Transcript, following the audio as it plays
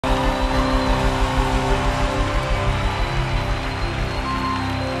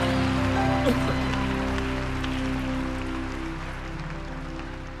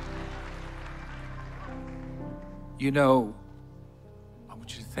You know, I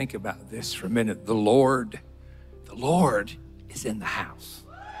want you to think about this for a minute. The Lord is in the house.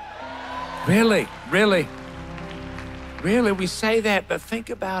 Really, really, really, we say that, but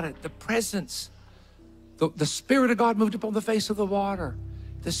think about it. The presence, the Spirit of God moved upon the face of the water.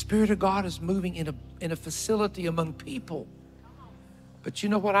 The Spirit of God is moving in a facility among people. But you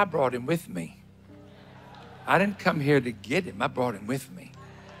know what? I brought him with me. I didn't come here to get him. I brought him with me.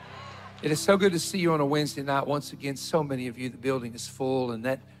 It is so good to see you on a Wednesday night. Once again, so many of you, the building is full, and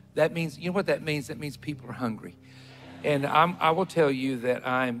that means, you know what that means? That means people are hungry. And I will tell you that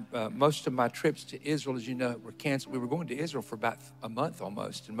most of my trips to Israel, as you know, were canceled. We were going to Israel for about a month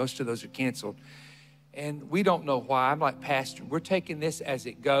almost, and most of those are canceled. And we don't know why. I'm like, Pastor, we're taking this as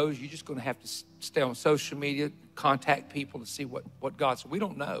it goes. You're just going to have to stay on social media, contact people to see what God's. We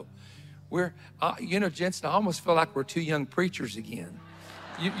don't know. We're, Jentezen, I almost feel like we're two young preachers again.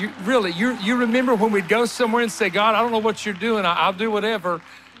 You really remember when we'd go somewhere and say, God, I don't know what you're doing. I'll do whatever.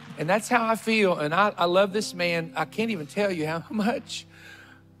 And that's how I feel. And I love this man. I can't even tell you how much.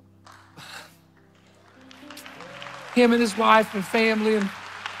 Him and his wife and family, and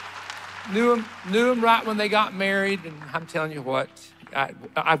knew him right when they got married. And I'm telling you what,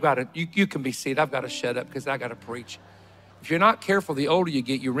 I've got to, you can be seated. I've got to shut up because I got to preach. If you're not careful, the older you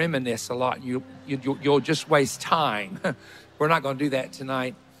get, you reminisce a lot. You'll just waste time. We're not going to do that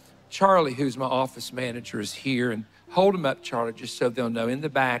tonight. Charlie, who's my office manager, is here. And hold him up, Charlie, just so they'll know. In the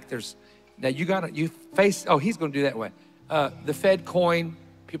back, he's going to do that way. The Fed coin,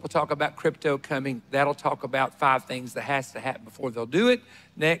 people talk about crypto coming. That'll talk about 5 things that has to happen before they'll do it.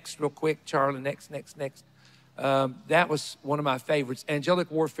 Next, real quick, Charlie, next. That was one of my favorites.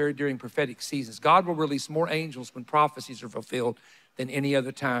 Angelic warfare during prophetic seasons. God will release more angels when prophecies are fulfilled than any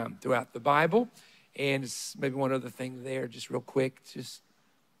other time throughout the Bible. And it's maybe one other thing there, just real quick.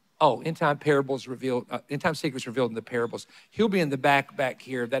 End-time parables revealed, end-time secrets revealed in the parables. He'll be in the back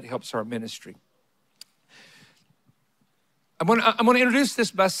here. That helps our ministry. I'm going to introduce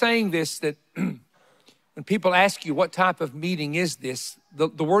this by saying this, that when people ask you what type of meeting is this, the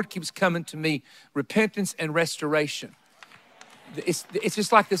word keeps coming to me, repentance and restoration. It's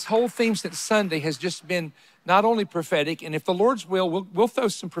just like this whole theme since Sunday has just been not only prophetic, and if the Lord's will, we'll throw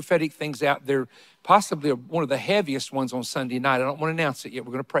some prophetic things out there, possibly one of the heaviest ones on Sunday night. I don't want to announce it yet.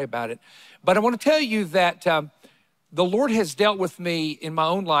 We're going to pray about it. But I want to tell you that the Lord has dealt with me in my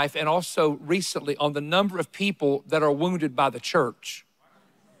own life and also recently on the number of people that are wounded by the church.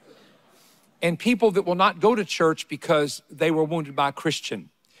 And people that will not go to church because they were wounded by a Christian.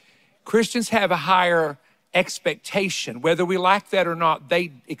 Christians have a higher expectation. Whether we like that or not,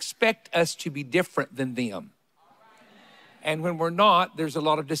 they expect us to be different than them. And when we're not, there's a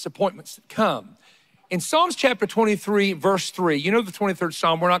lot of disappointments that come. In Psalms chapter 23, verse 3, you know the 23rd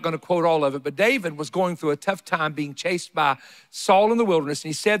Psalm, we're not going to quote all of it, but David was going through a tough time being chased by Saul in the wilderness, and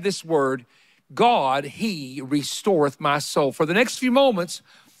he said this word, God, he restoreth my soul. For the next few moments,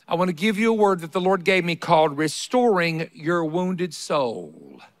 I want to give you a word that the Lord gave me called restoring your wounded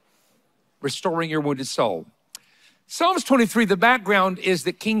soul. Restoring your wounded soul. Psalms 23, the background is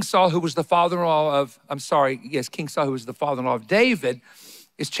that King Saul, who was the father-in-law of David,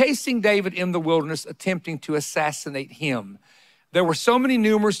 is chasing David in the wilderness, attempting to assassinate him. There were so many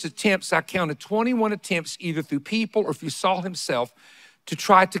numerous attempts, I counted 21 attempts, either through people or through Saul himself, to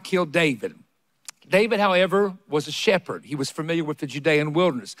try to kill David. David, however, was a shepherd. He was familiar with the Judean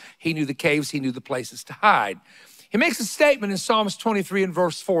wilderness. He knew the caves, he knew the places to hide. He makes a statement in Psalms 23 and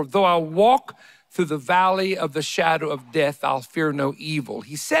verse 4, though I walk through the valley of the shadow of death, I'll fear no evil.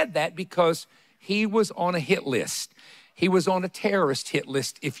 He said that because he was on a hit list. He was on a terrorist hit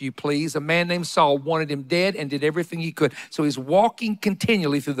list, if you please. A man named Saul wanted him dead and did everything he could. So he's walking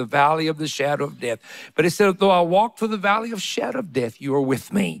continually through the valley of the shadow of death. But he said, though I walk through the valley of shadow of death, you are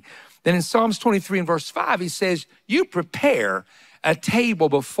with me. Then in Psalms 23 and verse 5, he says, you prepare a table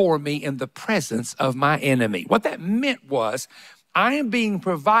before me in the presence of my enemy. What that meant was, I am being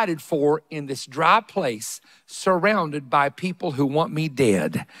provided for in this dry place, surrounded by people who want me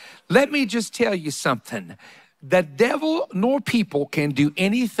dead. Let me just tell you something. The devil nor people can do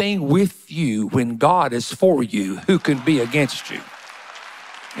anything with you when God is for you. Who can be against you?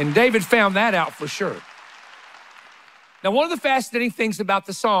 And David found that out for sure. Now, one of the fascinating things about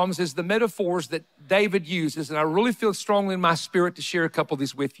the Psalms is the metaphors that David uses, and I really feel strongly in my spirit to share a couple of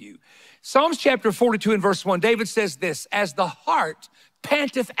these with you. Psalms chapter 42 and verse 1, David says this, as the hart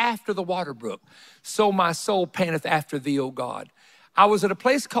panteth after the water brook, so my soul panteth after thee, O God. I was at a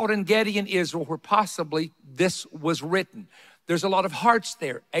place called En-Gedi in Israel where possibly this was written. There's a lot of hearts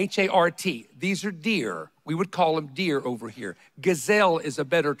there, H-A-R-T. These are deer. We would call them deer over here. Gazelle is a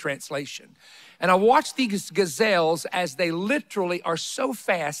better translation. And I watch these gazelles as they literally are so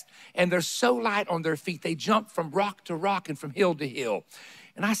fast and they're so light on their feet. They jump from rock to rock and from hill to hill.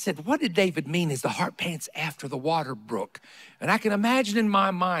 And I said, what did David mean as the hart pants after the water brook? And I can imagine in my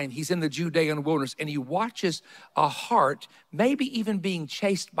mind, he's in the Judean wilderness and he watches a hart, maybe even being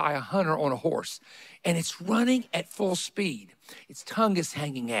chased by a hunter on a horse. And it's running at full speed. Its tongue is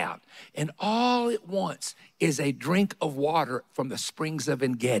hanging out. And all it wants is a drink of water from the springs of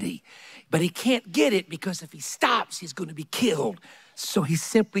En-Gedi. But he can't get it because if he stops, he's going to be killed. So he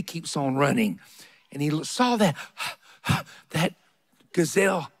simply keeps on running. And he saw that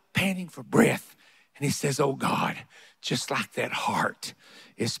gazelle panting for breath. And he says, oh God, just like that hart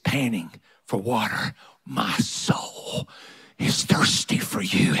is panting for water, my soul is thirsty for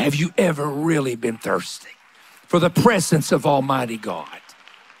you. Have you ever really been thirsty for the presence of Almighty God?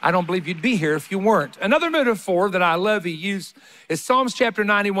 I don't believe you'd be here if you weren't. Another metaphor that I love he used is Psalms chapter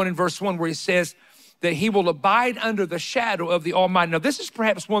 91 and verse 1, where he says that he will abide under the shadow of the Almighty. Now, this is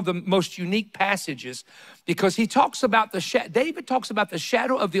perhaps one of the most unique passages because he talks about David talks about the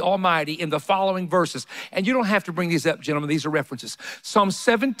shadow of the Almighty in the following verses. And you don't have to bring these up, gentlemen. These are references. Psalm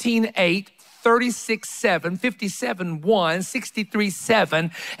 17:8, 36:7, 57:1,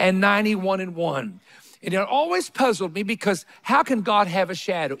 63:7, and 91:1. And it always puzzled me because how can God have a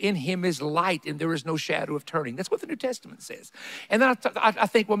shadow? In him is light and there is no shadow of turning. That's what the New Testament says. And then I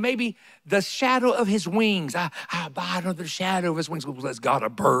think, well, maybe the shadow of his wings. I abide under the shadow of his wings. Well, is God a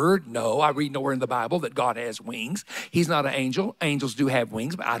bird? No, I read nowhere in the Bible that God has wings. He's not an angel. Angels do have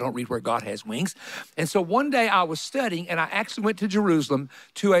wings, but I don't read where God has wings. And so one day I was studying and I actually went to Jerusalem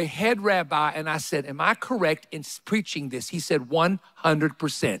to a head rabbi and I said, am I correct in preaching this? He said,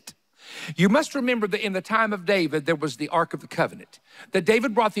 100%. You must remember that in the time of David, there was the Ark of the Covenant. That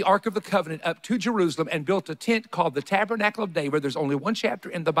David brought the Ark of the Covenant up to Jerusalem and built a tent called the Tabernacle of David. There's only one chapter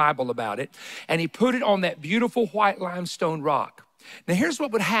in the Bible about it. And he put it on that beautiful white limestone rock. Now, here's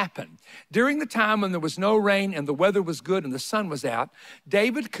what would happen. During the time when there was no rain and the weather was good and the sun was out,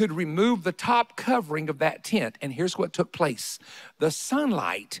 David could remove the top covering of that tent. And here's what took place. The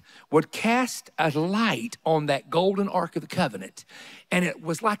sunlight would cast a light on that golden Ark of the Covenant. And it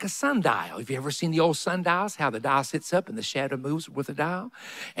was like a sundial. Have you ever seen the old sundials, how the dial sits up and the shadow moves with the dial?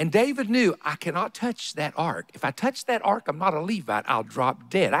 And David knew, I cannot touch that ark. If I touch that ark, I'm not a Levite. I'll drop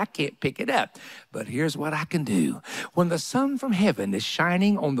dead. I can't pick it up. But here's what I can do. When the sun from heaven is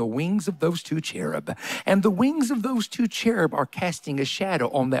shining on the wings of those two cherub, and the wings of those two cherub are casting a shadow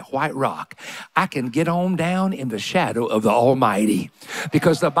on that white rock, I can get on down in the shadow of the Almighty.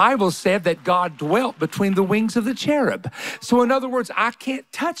 Because the Bible said that God dwelt between the wings of the cherub. So in other words, I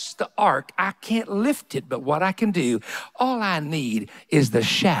can't touch the ark. I can't lift it. But what I can do, all I need is the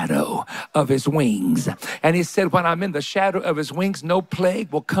shadow of his wings. And he said, when I'm in the shadow of his wings, no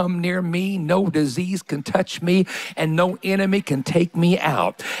plague will come near me. No disease can touch me and no enemy can take me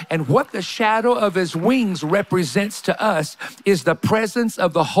out. And what the shadow of his wings represents to us is the presence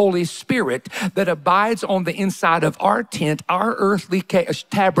of the Holy Spirit that abides on the inside of our tent, our earthly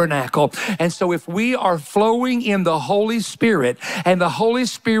tabernacle. And so if we are flowing in the Holy Spirit and the Holy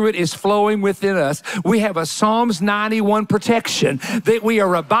Spirit is flowing within us, we have a Psalms 91 protection that we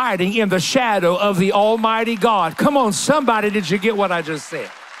are abiding in the shadow of the Almighty God. Come on, somebody, did you get what I just said?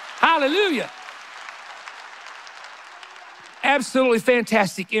 Hallelujah. Absolutely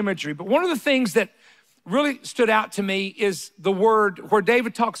fantastic imagery. But one of the things that really stood out to me is the word where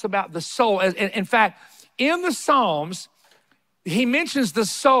David talks about the soul. In fact, in the Psalms, he mentions the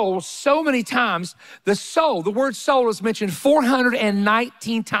soul so many times. The soul, the word soul is mentioned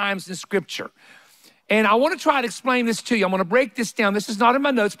 419 times in Scripture. And I want to try to explain this to you. I'm going to break this down. This is not in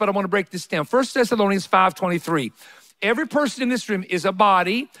my notes, but I want to break this down. 1 Thessalonians 5:23. Every person in this room is a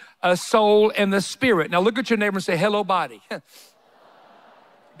body, a soul, and the spirit. Now look at your neighbor and say, hello, body.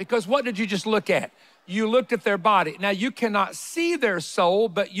 Because what did you just look at? You looked at their body. Now, you cannot see their soul,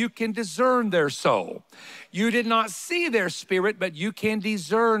 but you can discern their soul. You did not see their spirit, but you can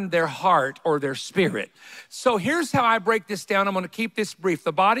discern their heart or their spirit. So here's how I break this down. I'm going to keep this brief.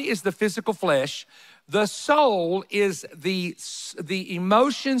 The body is the physical flesh. The soul is the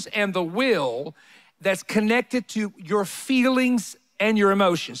emotions and the will that's connected to your feelings and your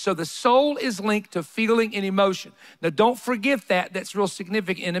emotions. So the soul is linked to feeling and emotion. Now, don't forget that. That's real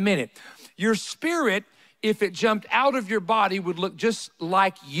significant in a minute. Your spirit, if it jumped out of your body, would look just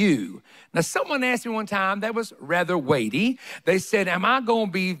like you. Now, someone asked me one time, that was rather weighty. They said, am I going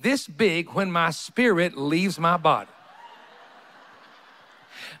to be this big when my spirit leaves my body?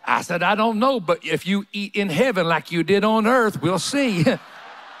 I said, I don't know, but if you eat in heaven like you did on earth, we'll see.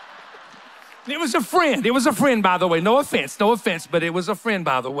 It was a friend. It was a friend, by the way. No offense, but it was a friend,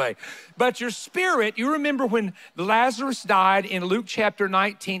 by the way. But your spirit, you remember when Lazarus died in Luke chapter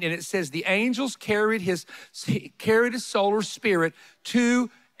 19, and it says the angels carried his soul or spirit to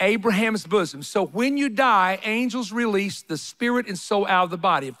Abraham's bosom. So when you die, angels release the spirit and soul out of the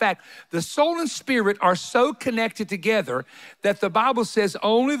body. In fact, the soul and spirit are so connected together that the Bible says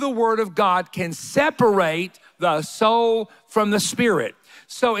only the Word of God can separate the soul from the spirit.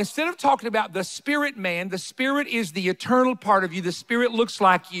 So instead of talking about the spirit man, the spirit is the eternal part of you. The spirit looks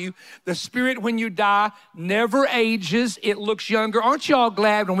like you. The spirit, when you die, never ages. It looks younger. Aren't you all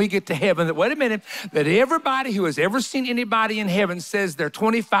glad when we get to heaven that, wait a minute, that everybody who has ever seen anybody in heaven says they're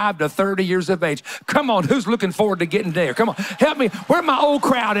 25 to 30 years of age? Come on, who's looking forward to getting there? Come on, help me. Where's my old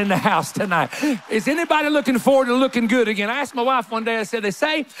crowd in the house tonight? Is anybody looking forward to looking good again? I asked my wife one day, I said, they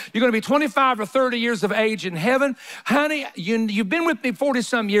say you're going to be 25 or 30 years of age in heaven. Honey, you've been with me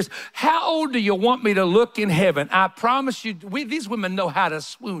 40-some years. How old do you want me to look in heaven? I promise you, these women know how to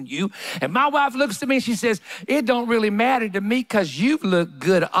swoon you. And my wife looks at me and she says, it don't really matter to me because you've looked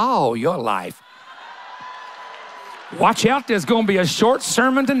good all your life. Watch out, there's going to be a short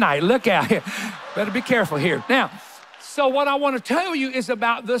sermon tonight. Look out here. Better be careful here. Now, so what I want to tell you is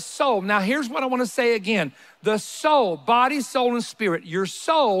about the soul. Now, here's what I want to say again. The soul, body, soul, and spirit. Your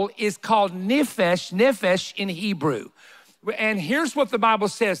soul is called nephesh in Hebrew. And here's what the Bible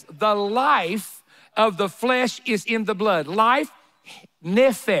says. The life of the flesh is in the blood. Life,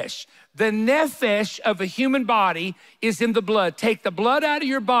 nephesh. The nephesh of a human body is in the blood. Take the blood out of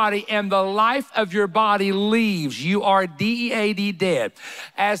your body and the life of your body leaves. You are D-E-A-D, dead.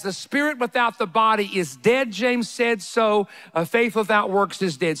 As the spirit without the body is dead, James said, so faith without works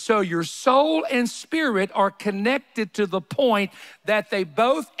is dead. So your soul and spirit are connected to the point that they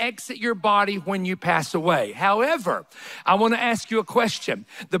both exit your body when you pass away. However, I want to ask you a question.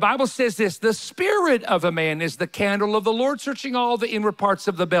 The Bible says this, the spirit of a man is the candle of the Lord, searching all the inward parts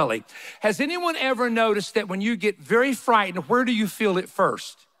of the belly. Has anyone ever noticed that when you get very frightened, where do you feel it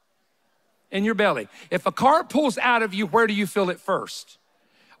first? In your belly. If a car pulls out of you, where do you feel it first?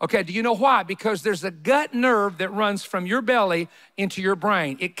 Okay, do you know why? Because there's a gut nerve that runs from your belly into your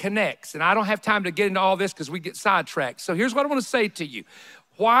brain. It connects. And I don't have time to get into all this because we get sidetracked. So here's what I want to say to you.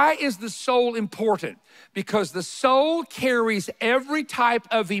 Why is the soul important? Because the soul carries every type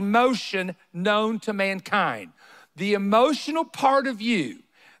of emotion known to mankind. The emotional part of you,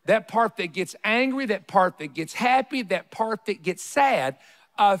 that part that gets angry, that part that gets happy, that part that gets sad,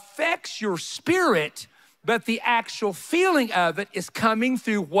 affects your spirit, but the actual feeling of it is coming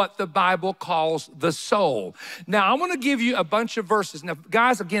through what the Bible calls the soul. Now, I want to give you a bunch of verses. Now,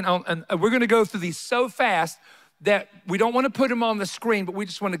 guys, again, we're going to go through these so fast that we don't want to put them on the screen, but we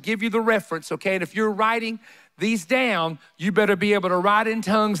just want to give you the reference, okay? And if you're writing these down, you better be able to write in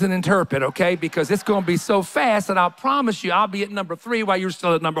tongues and interpret, okay? Because it's going to be so fast that I'll promise you I'll be at number 3 while you're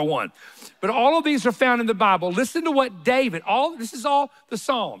still at number 1. But all of these are found in the Bible. Listen to what David, this is all the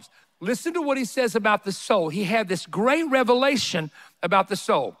Psalms. Listen to what he says about the soul. He had this great revelation about the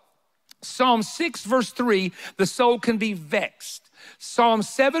soul. Psalm 6, verse 3, the soul can be vexed. Psalm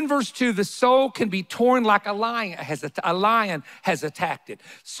 7, verse 2, the soul can be torn like a lion has attacked it.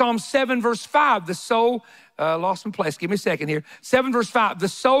 Psalm 7, verse 5, the soul, lost my place, give me a second here. 7, verse 5, the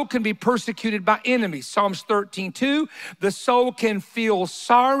soul can be persecuted by enemies. Psalms 13, 2, the soul can feel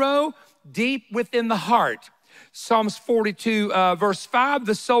sorrow deep within the heart. Psalms 42, verse 5,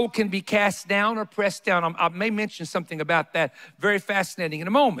 the soul can be cast down or pressed down. I may mention something about that, very fascinating in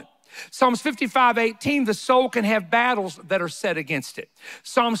a moment. Psalms 55, 18, the soul can have battles that are set against it.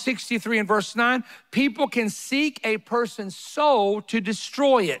 Psalm 63 and verse 9, people can seek a person's soul to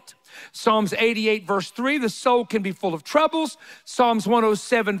destroy it. Psalms 88, verse 3, the soul can be full of troubles. Psalms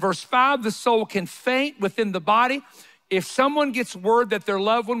 107, verse 5, the soul can faint within the body. If someone gets word that their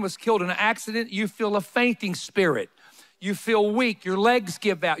loved one was killed in an accident, you feel a fainting spirit. You feel weak, your legs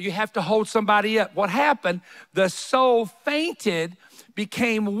give out, you have to hold somebody up. What happened? The soul fainted,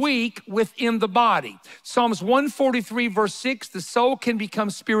 became weak within the body. Psalms 143, verse 6, the soul can become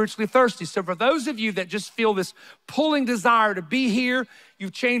spiritually thirsty. So for those of you that just feel this pulling desire to be here, you're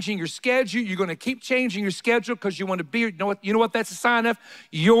changing your schedule, you're gonna keep changing your schedule because you want to be here. You know what that's a sign of?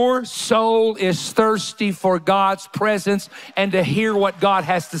 Your soul is thirsty for God's presence and to hear what God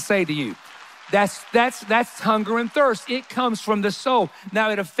has to say to you. That's hunger and thirst. It comes from the soul.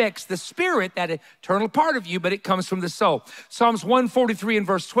 Now it affects the spirit, that eternal part of you, but it comes from the soul. Psalms 143 and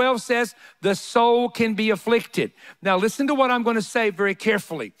verse 12 says, the soul can be afflicted. Now listen to what I'm going to say very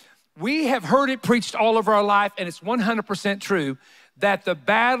carefully. We have heard it preached all of our life, and it's 100% true, that the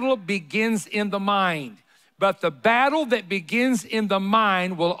battle begins in the mind. But the battle that begins in the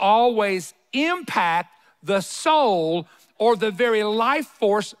mind will always impact the soul or the very life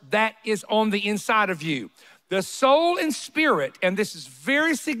force that is on the inside of you. The soul and spirit, and this is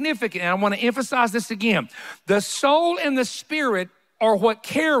very significant, and I want to emphasize this again. The soul and the spirit are what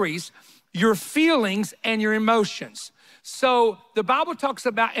carries your feelings and your emotions. So the Bible talks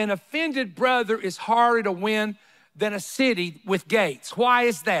about an offended brother is harder to win than a city with gates. Why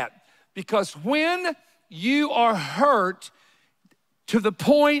is that? Because when you are hurt to the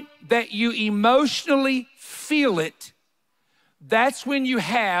point that you emotionally feel it, that's when you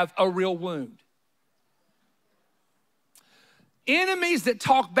have a real wound. Enemies that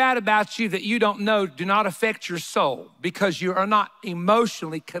talk bad about you that you don't know do not affect your soul because you are not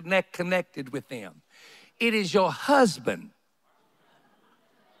emotionally connected with them. It is your husband.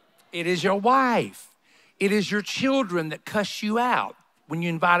 It is your wife. It is your children that cuss you out when you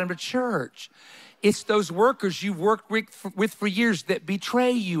invite them to church. It's those workers you've worked with for years that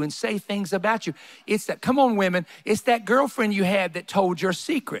betray you and say things about you. It's that, come on women, it's that girlfriend you had that told your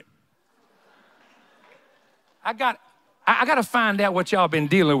secret. I got to find out what y'all been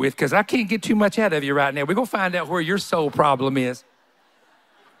dealing with because I can't get too much out of you right now. We're going to find out where your soul problem is.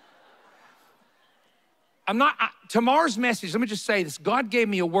 Tomorrow's message, let me just say this. God gave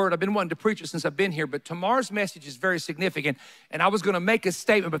me a word. I've been wanting to preach it since I've been here, but tomorrow's message is very significant. And I was going to make a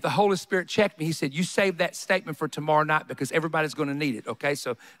statement, but the Holy Spirit checked me. He said, you save that statement for tomorrow night because everybody's going to need it, okay?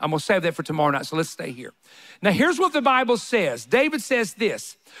 So I'm going to save that for tomorrow night, so let's stay here. Now, here's what the Bible says. David says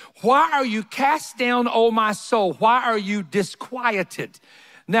this, why are you cast down, O my soul? Why are you disquieted?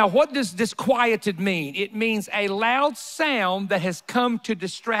 Now, what does disquieted mean? It means a loud sound that has come to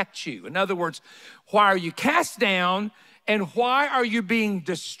distract you. In other words, why are you cast down and why are you being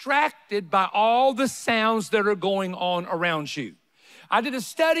distracted by all the sounds that are going on around you? I did a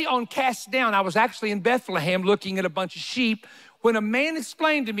study on cast down. I was actually in Bethlehem looking at a bunch of sheep when a man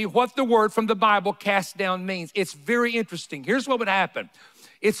explained to me what the word from the Bible cast down means. It's very interesting. Here's what would happen.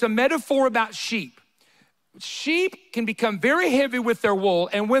 It's a metaphor about sheep. Sheep can become very heavy with their wool,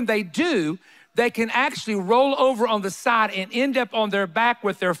 and when they do, they can actually roll over on the side and end up on their back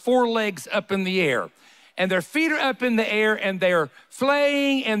with their forelegs up in the air. And their feet are up in the air, and they're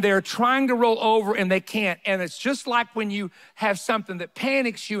flaying, and they're trying to roll over, and they can't. And it's just like when you have something that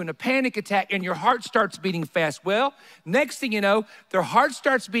panics you in a panic attack, and your heart starts beating fast. Well, next thing you know, their heart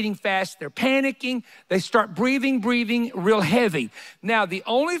starts beating fast, they're panicking, they start breathing real heavy. Now, the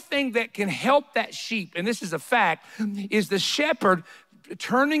only thing that can help that sheep, and this is a fact, is the shepherd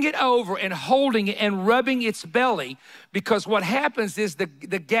turning it over and holding it and rubbing its belly, because what happens is the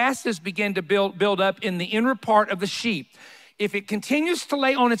gases begin to build up in the inner part of the sheep. If it continues to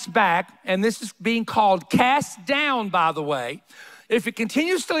lay on its back, and this is being called cast down, by the way, if it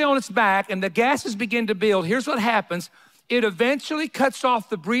continues to lay on its back and the gases begin to build, here's what happens. It eventually cuts off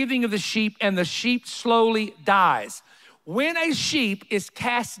the breathing of the sheep and the sheep slowly dies. When a sheep is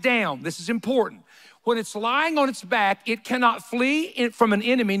cast down, this is important. When it's lying on its back, it cannot flee from an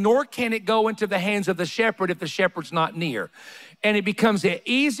enemy, nor can it go into the hands of the shepherd if the shepherd's not near. And it becomes an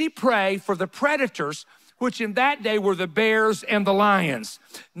easy prey for the predators, which in that day were the bears and the lions.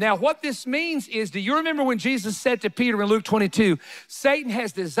 Now, what this means is, do you remember when Jesus said to Peter in Luke 22, Satan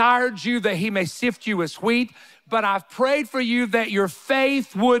has desired you that he may sift you as wheat, but I've prayed for you that your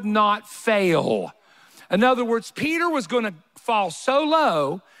faith would not fail. In other words, Peter was going to fall so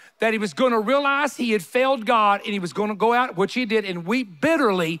low that he was going to realize he had failed God, and he was going to go out, which he did, and weep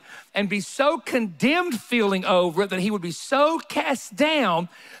bitterly and be so condemned feeling over it that he would be so cast down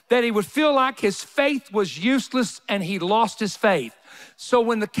that he would feel like his faith was useless and he lost his faith. So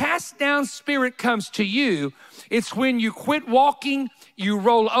when the cast down spirit comes to you, it's when you quit walking, you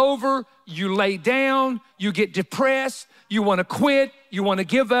roll over, you lay down, you get depressed, you want to quit, you want to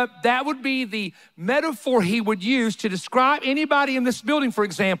give up. That would be the metaphor he would use to describe anybody in this building, for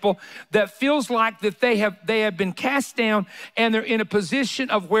example, that feels like that they have been cast down and they're in a position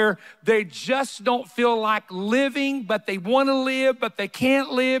of where they just don't feel like living, but they want to live, but they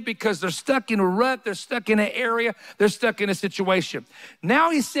can't live because they're stuck in a rut, they're stuck in an area, they're stuck in a situation.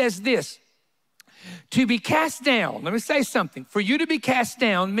 Now he says this, to be cast down, let me say something. For you to be cast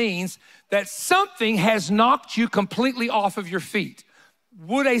down means that something has knocked you completely off of your feet.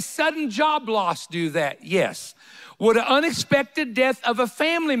 Would a sudden job loss do that? Yes. Would an unexpected death of a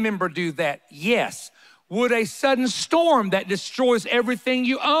family member do that? Yes. Would a sudden storm that destroys everything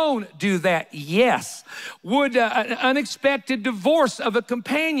you own do that? Yes. Would an unexpected divorce of a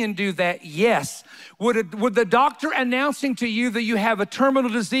companion do that? Yes. Would the doctor announcing to you that you have a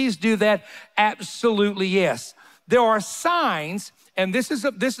terminal disease do that? Absolutely yes. There are signs And this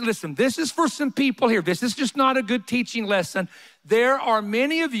is for some people here. This is just not a good teaching lesson. There are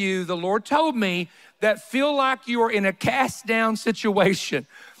many of you, the Lord told me, that feel like you are in a cast down situation.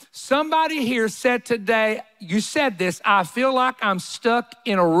 Somebody here said today, you said this, I feel like I'm stuck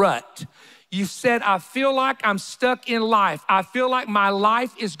in a rut. You said, I feel like I'm stuck in life. I feel like my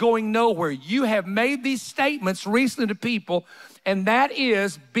life is going nowhere. You have made these statements recently to people, and that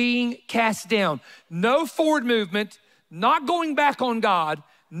is being cast down. No forward movement, not going back on God,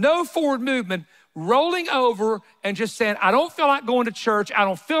 no forward movement, rolling over and just saying, I don't feel like going to church. I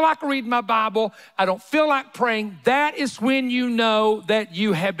don't feel like reading my Bible. I don't feel like praying. That is when you know that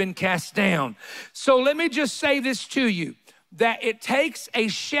you have been cast down. So let me just say this to you, that it takes a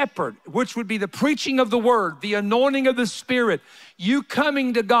shepherd, which would be the preaching of the word, the anointing of the Spirit, you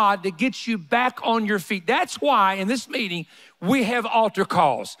coming to God to get you back on your feet. That's why in this meeting, we have altar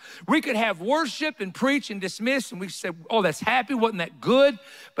calls. We could have worship and preach and dismiss, and we say, oh, that's happy, wasn't that good?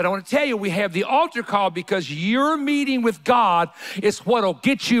 But I want to tell you, we have the altar call because your meeting with God is what'll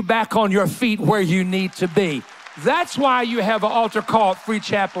get you back on your feet where you need to be. That's why you have an altar call at Free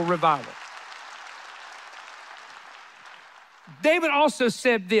Chapel Revival. David also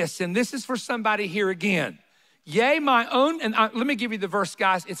said this, and this is for somebody here again. Yea, my own, and let me give you the verse,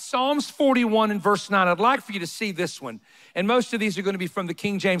 guys. It's Psalms 41 and verse 9. I'd like for you to see this one. And most of these are going to be from the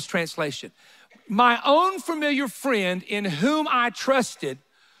King James translation. My own familiar friend in whom I trusted,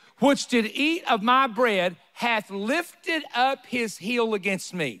 which did eat of my bread, hath lifted up his heel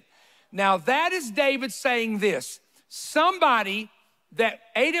against me. Now that is David saying this. Somebody that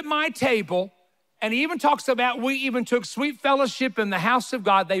ate at my table, and he even talks about we even took sweet fellowship in the house of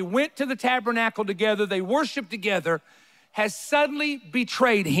God. They went to the tabernacle together. They worshiped together, has suddenly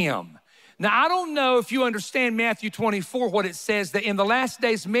betrayed him. Now, I don't know if you understand Matthew 24, what it says, that in the last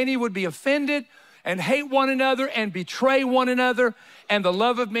days, many would be offended and hate one another and betray one another, and the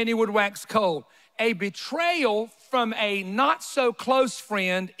love of many would wax cold. A betrayal from a not so close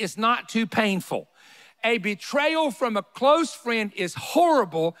friend is not too painful. A betrayal from a close friend is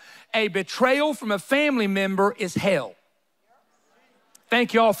horrible. A betrayal from a family member is hell.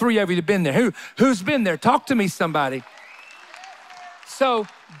 Thank you, all three of you that have been there. Who's been there? Talk to me, somebody. So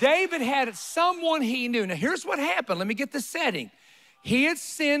David had someone he knew. Now here's what happened. Let me get the setting. He had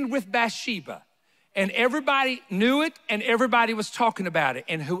sinned with Bathsheba, and everybody knew it, and everybody was talking about it.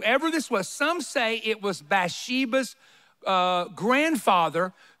 And whoever this was, some say it was Bathsheba's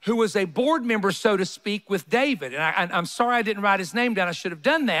grandfather, who was a board member, so to speak, with David. And I'm sorry I didn't write his name down. I should have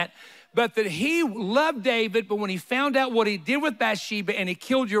done that. But that he loved David, but when he found out what he did with Bathsheba and he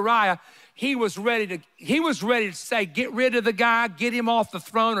killed Uriah, he was ready to say, get rid of the guy, get him off the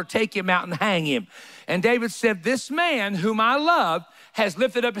throne, or take him out and hang him. And David said, this man whom I love has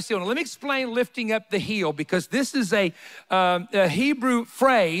lifted up his heel. Now, let me explain lifting up the heel, because this is a Hebrew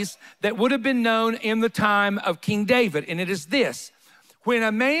phrase that would have been known in the time of King David. And it is this: when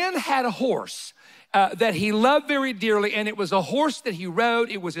a man had a horse that he loved very dearly, and it was a horse that he rode,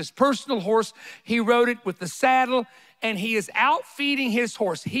 it was his personal horse, he rode it with the saddle, and he is out feeding his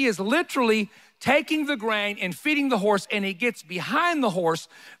horse. He is literally taking the grain and feeding the horse, and he gets behind the horse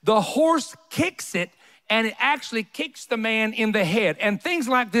kicks it, and it actually kicks the man in the head. And things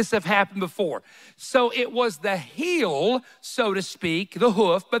like this have happened before. So it was the heel, so to speak, the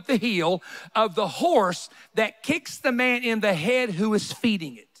hoof, but the heel of the horse that kicks the man in the head who is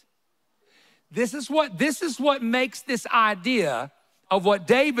feeding it. This is what makes this idea of what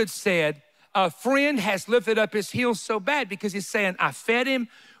David said, a friend has lifted up his heel, so bad, because he's saying, I fed him,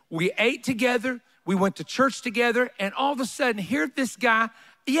 we ate together, we went to church together, and all of a sudden, here this guy,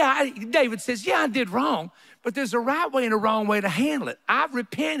 David says, I did wrong, but there's a right way and a wrong way to handle it. I've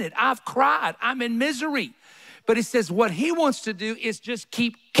repented, I've cried, I'm in misery. But he says what he wants to do is just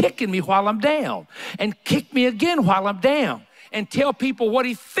keep kicking me while I'm down, and kick me again while I'm down, and tell people what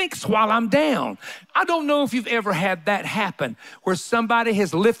he thinks while I'm down. I don't know if you've ever had that happen, where somebody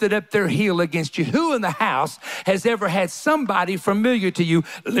has lifted up their heel against you. Who in the house has ever had somebody familiar to you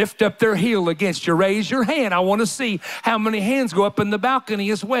lift up their heel against you? Raise your hand. I want to see how many hands go up in the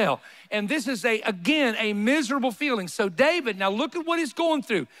balcony as well. And this is, again, a miserable feeling. So David, now look at what he's going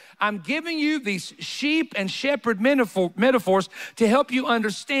through. I'm giving you these sheep and shepherd metaphors to help you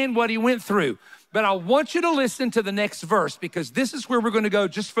understand what he went through. But I want you to listen to the next verse, because this is where we're going to go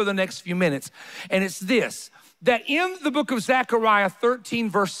just for the next few minutes. And it's this, that in the book of Zechariah 13,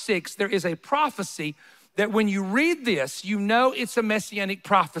 verse 6, there is a prophecy that when you read this, you know it's a messianic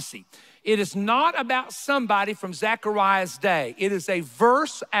prophecy. It is not about somebody from Zechariah's day. It is a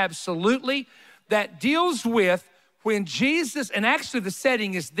verse, absolutely, that deals with When Jesus, and actually the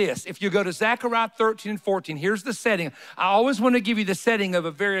setting is this. If you go to Zechariah 13 and 14, here's the setting. I always want to give you the setting of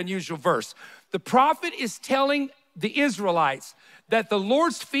a very unusual verse. The prophet is telling the Israelites that the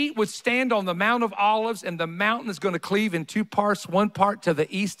Lord's feet would stand on the Mount of Olives, and the mountain is going to cleave in two parts, one part to the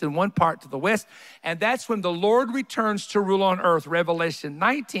east and one part to the west. And that's when the Lord returns to rule on earth. Revelation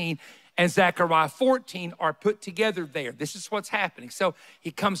 19 and Zechariah 14 are put together there. This is what's happening. So he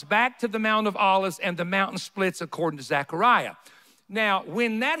comes back to the Mount of Olives, and the mountain splits according to Zechariah. Now,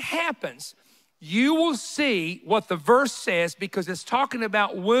 when that happens, you will see what the verse says, because it's talking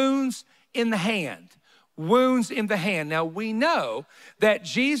about wounds in the hand. Wounds in the hand. Now, we know that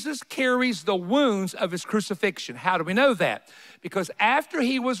Jesus carries the wounds of his crucifixion. How do we know that? Because after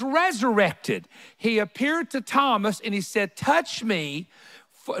he was resurrected, he appeared to Thomas and he said, touch me.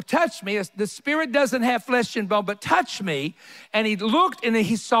 The spirit doesn't have flesh and bone, but touch me. And he looked and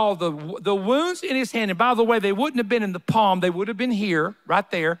he saw the wounds in his hand. And by the way, they wouldn't have been in the palm. They would have been here, right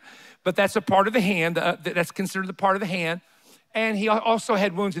there. But that's a part of the hand. That's considered the part of the hand. And he also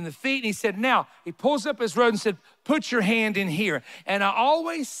had wounds in the feet. And he said, now, he pulls up his robe and said, put your hand in here. And I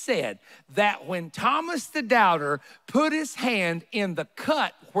always said that when Thomas the doubter put his hand in the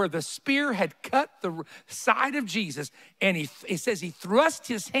cut where the spear had cut the side of Jesus, and he says he thrust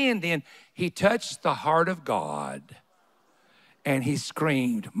his hand in, he touched the heart of God. And he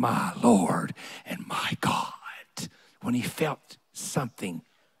screamed, my Lord and my God, when he felt something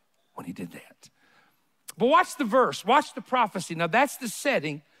when he did that. But watch the verse, watch the prophecy. Now that's the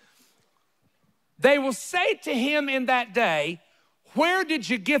setting. They will say to him in that day, where did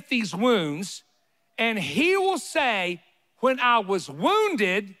you get these wounds? And he will say, when I was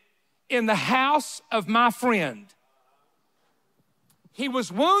wounded in the house of my friend. He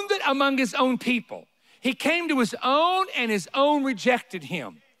was wounded among his own people. He came to his own, and his own rejected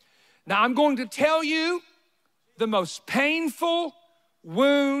him. Now I'm going to tell you the most painful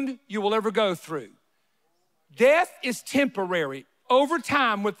wound you will ever go through. Death is temporary. Over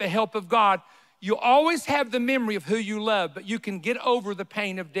time, with the help of God, you'll always have the memory of who you love, but you can get over the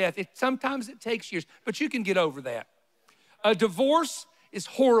pain of death. Sometimes it takes years, but you can get over that. A divorce is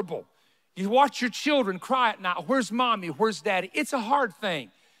horrible. You watch your children cry at night. Where's mommy? Where's daddy? It's a hard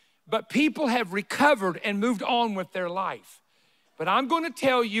thing, but people have recovered and moved on with their life. But I'm going to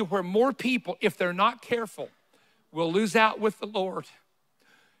tell you where more people, if they're not careful, will lose out with the Lord.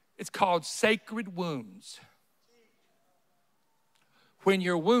 It's called sacred wounds. When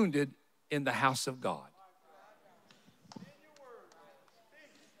you're wounded in the house of God.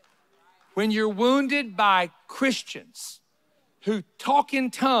 When you're wounded by Christians who talk in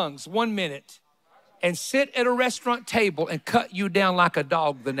tongues 1 minute and sit at a restaurant table and cut you down like a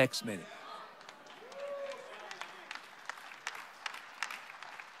dog the next minute.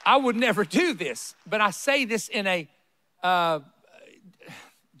 I would never do this, but I say this in a,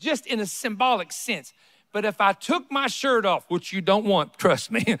 just in a symbolic sense. But if I took my shirt off, which you don't want,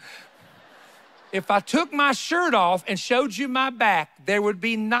 trust me. If I took my shirt off and showed you my back, there would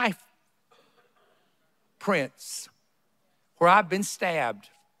be knife prints where I've been stabbed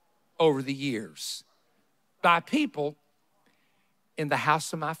over the years by people in the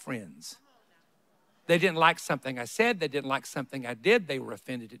house of my friends. They didn't like something I said. They didn't like something I did. They were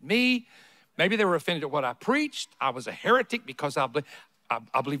offended at me. Maybe they were offended at what I preached. I was a heretic because I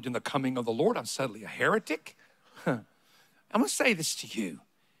believed in the coming of the Lord. I'm suddenly a heretic. I'm going to say this to you.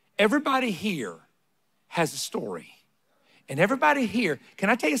 Everybody here has a story. And everybody here, can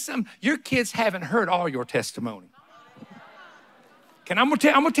I tell you something? Your kids haven't heard all your testimony. I'm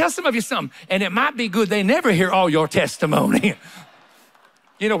gonna tell some of you something, and it might be good they never hear all your testimony.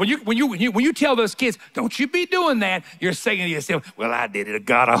 You know, when you tell those kids, don't you be doing that, you're saying to yourself, well, I did it.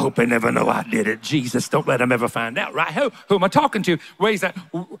 God, I hope they never know I did it. Jesus, don't let them ever find out, right? Who am I talking to? Raise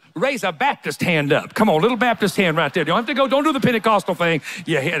a Baptist hand up. Come on, little Baptist hand right there. You don't have to go, don't do the Pentecostal thing.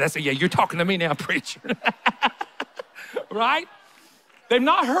 Yeah, you're talking to me now, preacher. Right? They've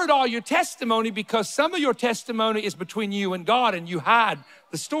not heard all your testimony because some of your testimony is between you and God, and you hide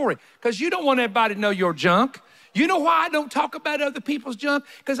the story because you don't want everybody to know your junk. You know why I don't talk about other people's junk?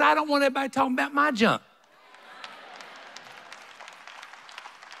 Because I don't want everybody talking about my junk.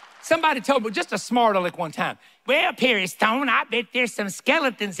 Somebody told me, just a smart aleck one time, well, Perry Stone, I bet there's some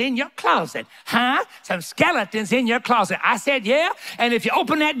skeletons in your closet. Huh? Some skeletons in your closet. I said, yeah, and if you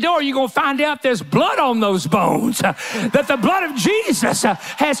open that door, you're going to find out there's blood on those bones. That the blood of Jesus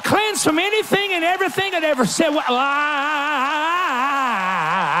has cleansed from anything and everything that ever said, woo!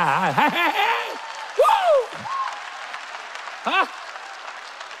 Huh?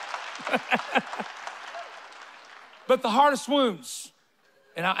 But the hardest wounds,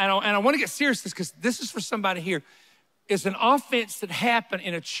 and I want to get serious because this is for somebody here. is an offense that happened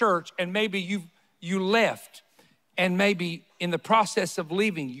in a church, and maybe you left, and maybe in the process of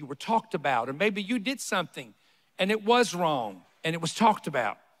leaving, you were talked about, or maybe you did something and it was wrong and it was talked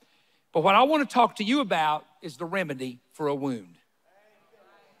about. But what I want to talk to you about is the remedy for a wound.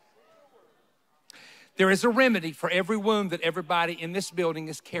 There is a remedy for every wound that everybody in this building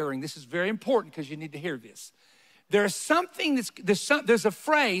is carrying. This is very important because you need to hear this. There's something there's a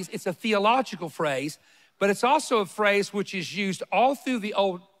phrase, it's a theological phrase, but it's also a phrase which is used all through the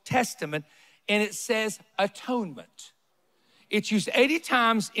Old Testament, and it says atonement. It's used 80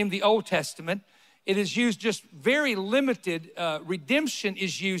 times in the Old Testament. It is used just very limited. Redemption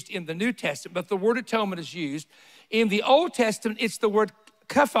is used in the New Testament, but the word atonement is used. In the Old Testament, it's the word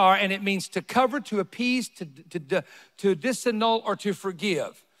kafar, and it means to cover, to appease, to disannul, or to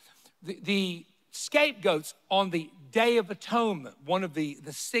forgive. The scapegoats on the Day of Atonement, one of the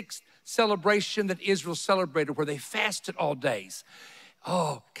sixth celebration that Israel celebrated, where they fasted all days.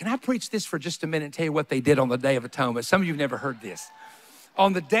 Oh, can I preach this for just a minute and tell you what they did on the Day of Atonement? Some of you have never heard this.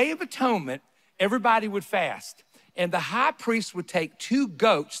 On the Day of Atonement, everybody would fast, and the high priest would take 2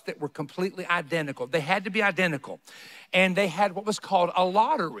 goats that were completely identical. They had to be identical. And they had what was called a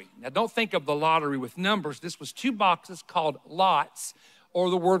lottery. Now, don't think of the lottery with numbers. This was 2 boxes called lots,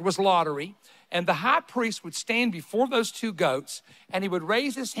 or the word was lottery. And the high priest would stand before those 2 goats, and he would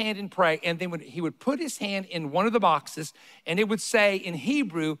raise his hand and pray, and then he would put his hand in one of the boxes, and it would say in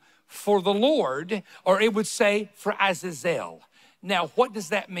Hebrew, for the Lord, or it would say for Azazel. Now, what does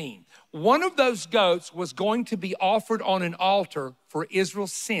that mean? One of those goats was going to be offered on an altar for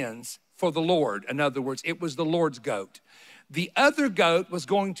Israel's sins for the Lord. In other words, it was the Lord's goat. The other goat was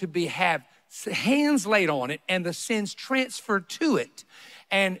going to have hands laid on it and the sins transferred to it.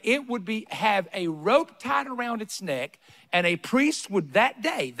 And it would have a rope tied around its neck, and a priest would that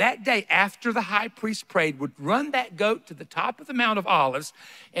day after the high priest prayed, would run that goat to the top of the Mount of Olives,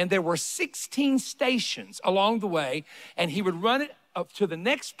 and there were 16 stations along the way, and he would run it up to the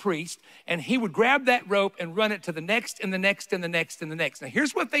next priest, and he would grab that rope and run it to the next and the next and the next and the next. Now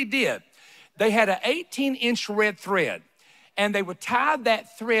here's what they did. They had an 18-inch red thread, and they would tie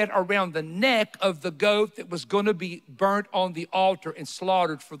that thread around the neck of the goat that was going to be burnt on the altar and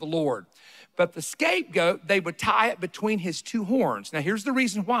slaughtered for the Lord. But the scapegoat, they would tie it between his 2 horns. Now, here's the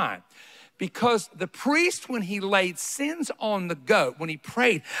reason why. Because the priest, when he laid sins on the goat, when he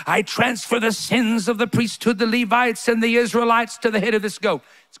prayed, I transfer the sins of the priesthood, the Levites and the Israelites to the head of this goat.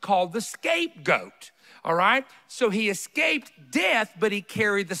 It's called the scapegoat. All right? So he escaped death, but he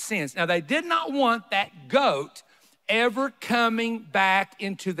carried the sins. Now, they did not want that goat ever coming back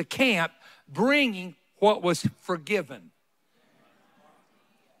into the camp, bringing what was forgiven.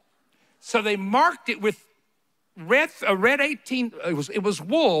 So they marked it with a red 18, it was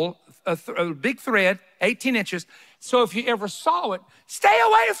wool, a big thread, 18 inches. So if you ever saw it, stay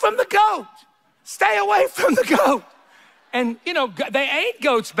away from the goat. Stay away from the goat. And, you know, they ate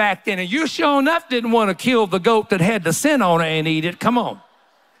goats back then, and you sure enough didn't want to kill the goat that had the sin on it and eat it. Come on.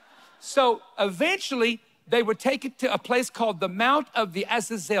 So eventually, they would take it to a place called the Mount of the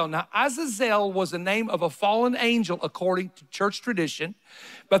Azazel. Now, Azazel was the name of a fallen angel according to church tradition,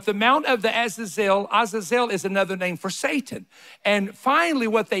 but the Mount of the Azazel is another name for Satan. And finally,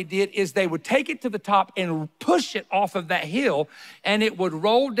 what they did is they would take it to the top and push it off of that hill, and it would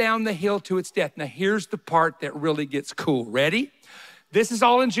roll down the hill to its death. Now, here's the part that really gets cool. Ready? This is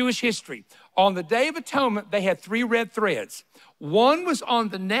all in Jewish history. On the Day of Atonement, they had 3 red threads. One was on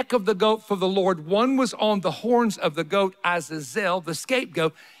the neck of the goat for the Lord. One was on the horns of the goat, Azazel, the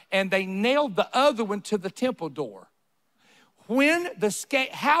scapegoat, and they nailed the other one to the temple door.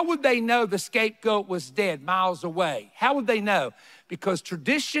 How would they know the scapegoat was dead miles away? How would they know? Because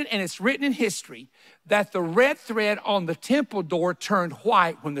tradition, and it's written in history, that the red thread on the temple door turned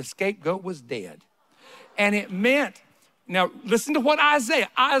white when the scapegoat was dead. And it meant, now listen to what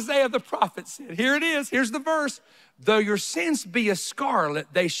Isaiah the prophet said. Here it is, here's the verse. Though your sins be as scarlet,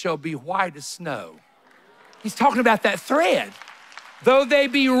 they shall be white as snow. He's talking about that thread. Though they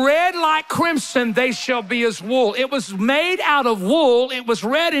be red like crimson, they shall be as wool. It was made out of wool. It was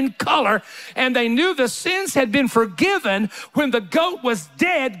red in color, and they knew the sins had been forgiven. When the goat was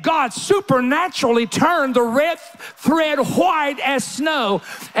dead, God supernaturally turned the red thread white as snow,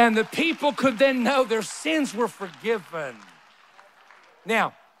 and the people could then know their sins were forgiven.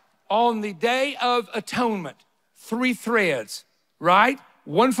 Now, on the Day of Atonement, 3 threads, right?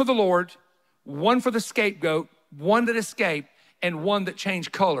 One for the Lord, one for the scapegoat, one that escaped, and one that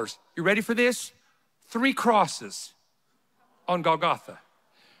changed colors. You ready for this? 3 crosses on Golgotha.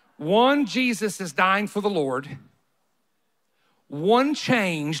 One, Jesus is dying for the Lord. One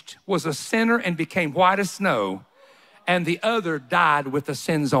changed, was a sinner and became white as snow. and the other died with the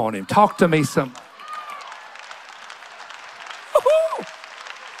sins on him. Talk to me some. Woo-hoo.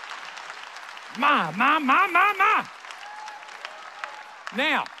 My.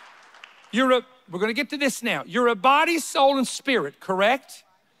 Now, we're going to get to this now. You're a body, soul, and spirit, correct?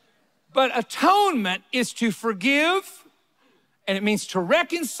 But atonement is to forgive, and it means to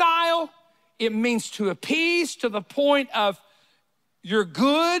reconcile. It means to appease to the point of you're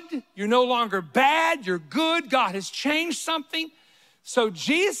good, you're no longer bad, you're good. God has changed something. So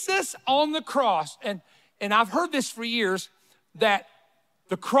Jesus on the cross, and I've heard this for years, that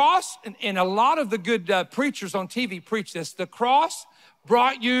the cross, and a lot of the good preachers on TV preach this, the cross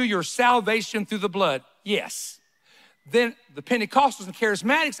brought you your salvation through the blood. Yes. Then the Pentecostals and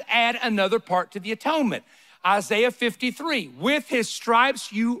Charismatics add another part to the atonement. Isaiah 53, with his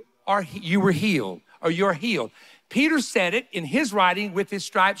stripes you were healed, or you're healed. Peter said it in his writing, with his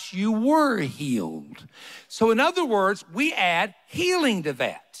stripes you were healed. So in other words, we add healing to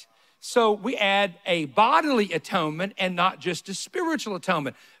that. So we add a bodily atonement and not just a spiritual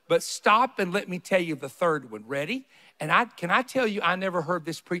atonement. But stop and let me tell you the third one. Ready? And can I tell you, I never heard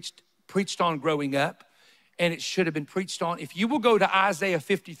this preached on growing up, and it should have been preached on. If you will go to Isaiah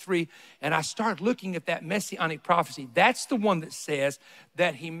 53, and I start looking at that messianic prophecy, that's the one that says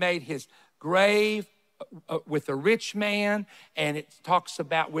that he made his grave with a rich man, and it talks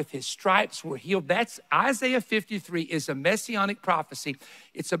about with his stripes were healed. That's Isaiah 53 is a messianic prophecy.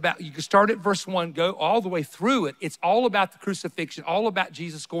 It's about, you can start at verse 1, go all the way through it. It's all about the crucifixion, all about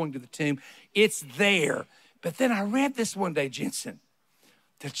Jesus going to the tomb. It's there. But then I read this one day, Jentezen.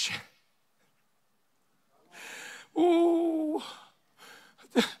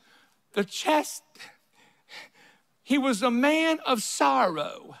 He was a man of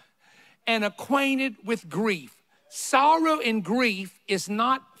sorrow and acquainted with grief. Sorrow and grief is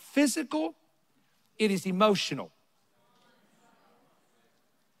not physical, it is emotional.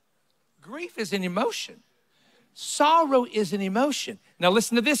 Grief is an emotion. Sorrow is an emotion. Now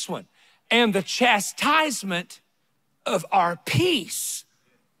listen to this one. And the chastisement of our peace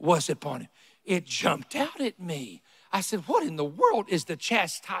was upon him. It jumped out at me. I said, what in the world is the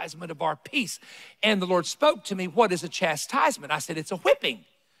chastisement of our peace? And the Lord spoke to me, what is a chastisement? I said, it's a whipping.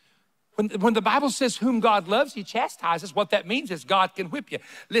 When the Bible says whom God loves, he chastises, what that means is God can whip you.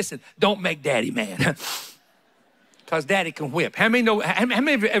 Listen, don't make daddy mad. Because daddy can whip. How many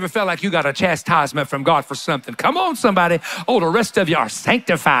of you ever felt like you got a chastisement from God for something? Come on, somebody. Oh, the rest of you are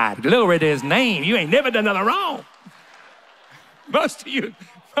sanctified. Glory to his name. You ain't never done nothing wrong. Most of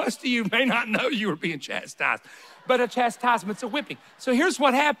you may not know you were being chastised. But a chastisement's a whipping. So here's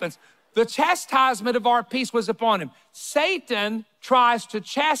what happens. The chastisement of our peace was upon him. Satan tries to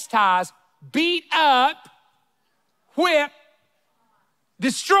chastise, beat up, whip,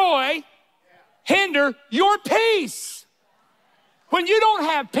 destroy, hinder your peace. When you don't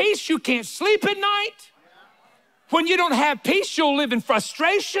have peace, you can't sleep at night. When you don't have peace, you'll live in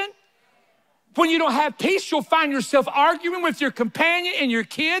frustration. When you don't have peace, you'll find yourself arguing with your companion and your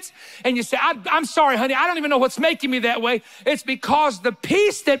kids. And you say, I'm sorry, honey, I don't even know what's making me that way. It's because the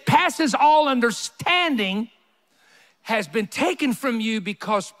peace that passes all understanding has been taken from you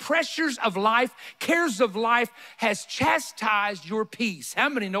because pressures of life, cares of life has chastised your peace. How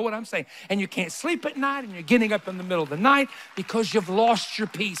many know what I'm saying? And you can't sleep at night and you're getting up in the middle of the night because you've lost your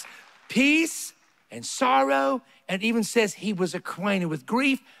peace. Peace and sorrow, and it even says he was acquainted with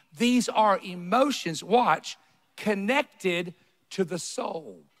grief. These are emotions, watch, connected to the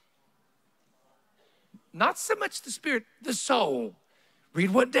soul. Not so much the spirit, the soul.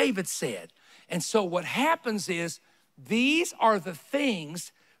 Read what David said. And so what happens is these are the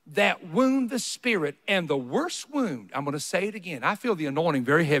things that wound the spirit. And the worst wound, I'm going to say it again. I feel the anointing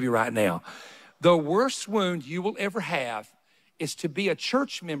very heavy right now. The worst wound you will ever have is to be a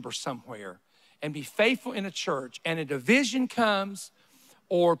church member somewhere and be faithful in a church, and a division comes,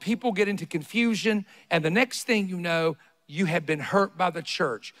 or people get into confusion, and the next thing you know, you have been hurt by the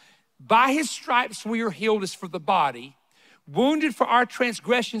church. By his stripes we are healed is for the body. Wounded for our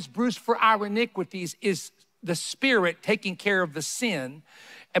transgressions, bruised for our iniquities is the spirit taking care of the sin.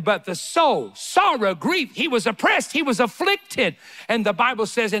 But the soul, sorrow, grief, he was oppressed, he was afflicted. And the Bible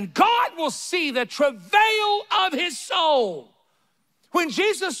says, and God will see the travail of his soul. When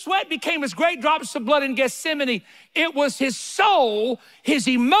Jesus' sweat became as great drops of blood in Gethsemane, it was his soul, his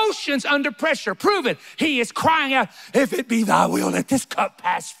emotions under pressure. Prove it. He is crying out, if it be thy will, let this cup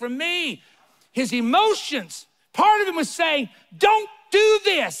pass from me. His emotions, part of him was saying, don't do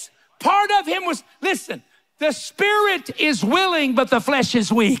this. Part of him was, listen, the spirit is willing, but the flesh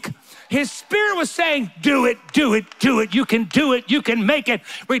is weak. His spirit was saying, do it, do it, do it. You can do it. You can make it.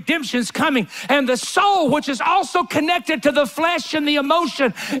 Redemption's coming. And the soul, which is also connected to the flesh and the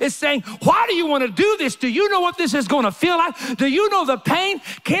emotion, is saying, why do you want to do this? Do you know what this is going to feel like? Do you know the pain?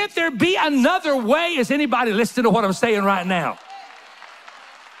 Can't there be another way? Is anybody listening to what I'm saying right now?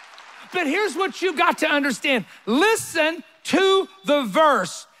 But here's what you got to understand. Listen to the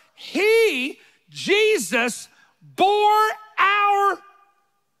verse. He, Jesus, bore our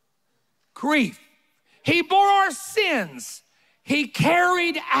grief. He bore our sins. He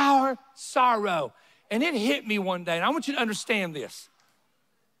carried our sorrow. And it hit me one day, and I want you to understand this.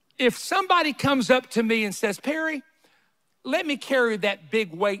 If somebody comes up to me and says, Perry, let me carry that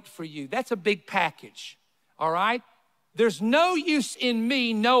big weight for you. That's a big package, all right? There's no use in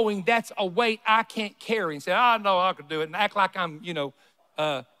me knowing that's a weight I can't carry and say, oh, no, I can do it, and act like I'm,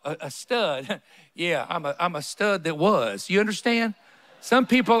 a stud. Yeah, I'm a stud that was. You understand? Some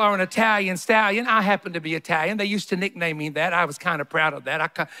people are an Italian stallion. I happen to be Italian. They used to nickname me that. I was kind of proud of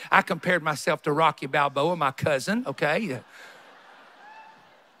that. I compared myself to Rocky Balboa, my cousin, okay?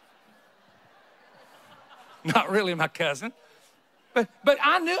 Not really my cousin. But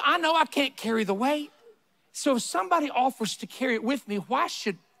I know I can't carry the weight. So if somebody offers to carry it with me, why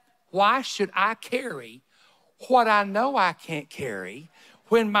should I carry what I know I can't carry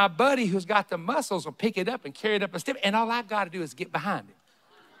when my buddy who's got the muscles will pick it up and carry it up a step, and all I got to do is get behind him?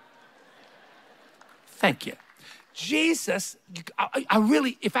 Thank you. Jesus,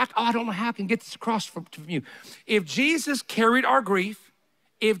 I don't know how I can get this across from you. If Jesus carried our grief,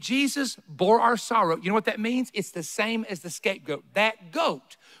 if Jesus bore our sorrow, you know what that means? It's the same as the scapegoat. That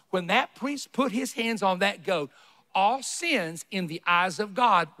goat, when that priest put his hands on that goat, all sins in the eyes of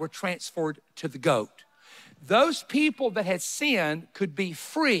God were transferred to the goat. Those people that had sinned could be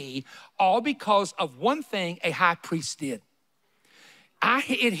free, all because of one thing a high priest did.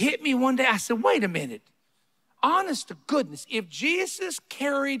 It hit me one day. I said, wait a minute. Honest to goodness, if Jesus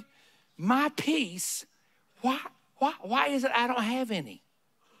carried my peace, why is it I don't have any?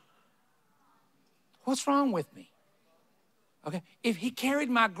 What's wrong with me? Okay, if he carried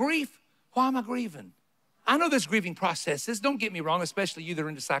my grief, why am I grieving? I know there's grieving processes. Don't get me wrong, especially you that are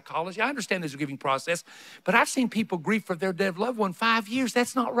into psychology. I understand there's a grieving process, but I've seen people grieve for their dead loved one 5 years.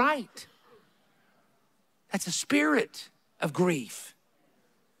 That's not right. That's a spirit of grief.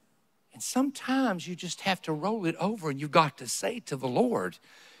 And sometimes you just have to roll it over, and you've got to say to the Lord,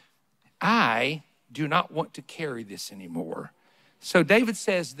 I do not want to carry this anymore. So David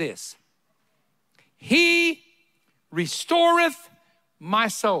says this, He restoreth my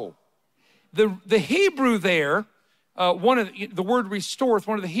soul. The Hebrew there, the word restoreth,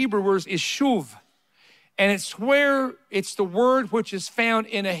 one of the Hebrew words is shuv. And it's the word which is found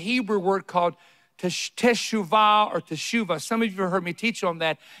in a Hebrew word called teshuvah or teshuvah. Some of you have heard me teach on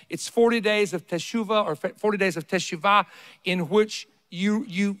that. It's 40 days of teshuvah or 40 days of teshuvah in which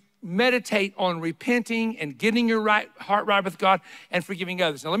you meditate on repenting and getting your heart right with God and forgiving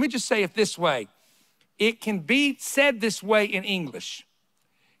others. Now, let me just say it this way. It can be said this way in English.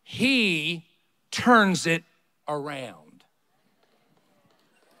 He turns it around.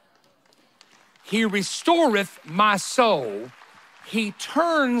 He restoreth my soul. He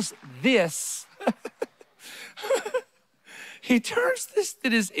turns this. He turns this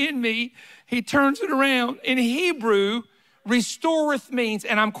that is in me. He turns it around. In Hebrew, restoreth means,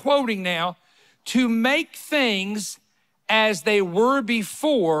 and I'm quoting now, to make things as they were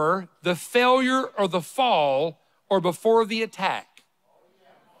before the failure or the fall or before the attack.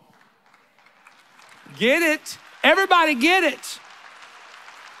 Get it? Everybody get it?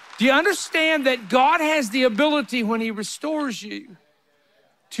 Do you understand that God has the ability when he restores you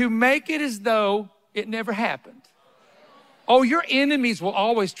to make it as though it never happened? Oh, your enemies will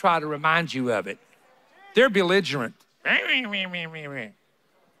always try to remind you of it. They're belligerent. They're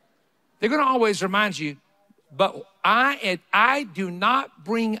going to always remind you, but I do not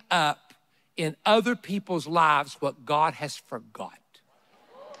bring up in other people's lives what God has forgot.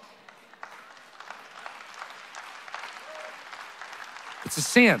 It's a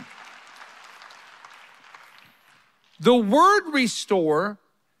sin. The word restore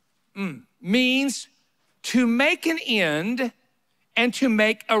means to make an end and to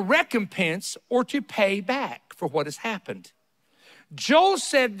make a recompense or to pay back for what has happened. Joel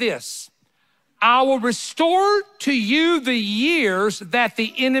said this, I will restore to you the years that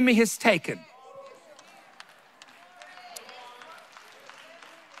the enemy has taken.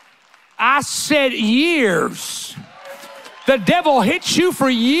 I said years. The devil hits you for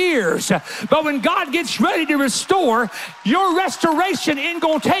years. But when God gets ready to restore, your restoration ain't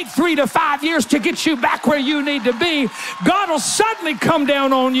going to take 3 to 5 years to get you back where you need to be. God will suddenly come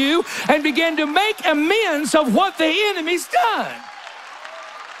down on you and begin to make amends of what the enemy's done.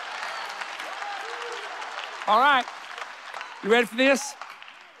 All right. You ready for this?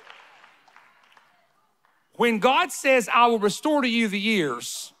 When God says, I will restore to you the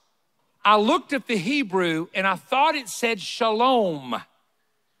years, I looked at the Hebrew and I thought it said shalom.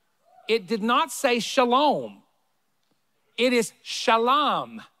 It did not say shalom. It is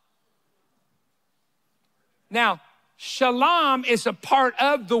shalom. Now, shalom is a part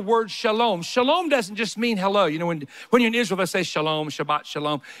of the word shalom. Shalom doesn't just mean hello. You know, when you're in Israel, they say shalom, Shabbat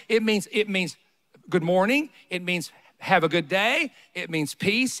shalom. It means good morning. It means have a good day. It means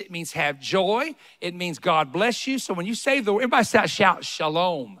peace. It means have joy. It means God bless you. So when you say the word, everybody shout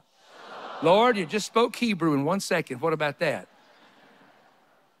shalom. Lord, you just spoke Hebrew in 1 second. What about that?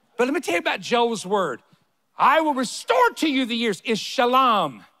 But let me tell you about Joel's word. I will restore to you the years is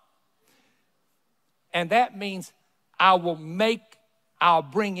shalom. And that means I'll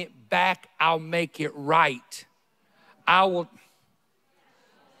bring it back. I'll make it right. Let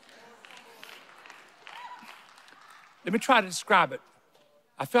me try to describe it.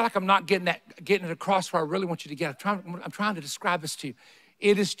 I feel like I'm not getting it across where I really want you to get it. I'm trying to describe this to you.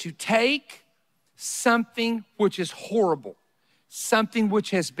 It is to take something which is horrible, something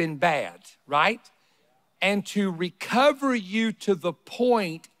which has been bad, right? And to recover you to the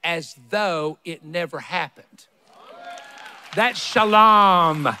point as though it never happened. That's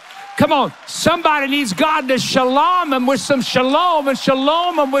shalom. Come on, somebody needs God to shalom them with some shalom and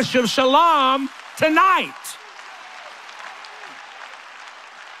shalom them with some shalom tonight.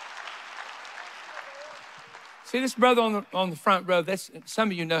 See this brother on the front row,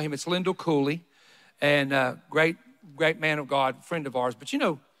 some of you know him, it's Lyndall Cooley, and great man of God, friend of ours. But you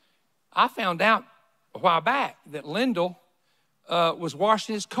know, I found out a while back that Lyndall was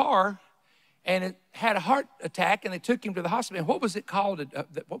washing his car and it had a heart attack and they took him to the hospital. And what was it called?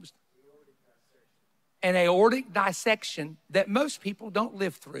 An aortic dissection that most people don't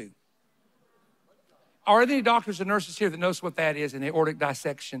live through. Are there any doctors or nurses here that knows what that is, an aortic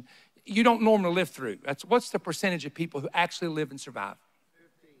dissection? You don't normally live through. What's the percentage of people who actually live and survive?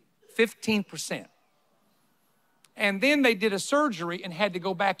 15%. And then they did a surgery and had to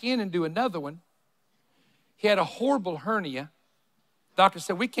go back in and do another one. He had a horrible hernia. Doctor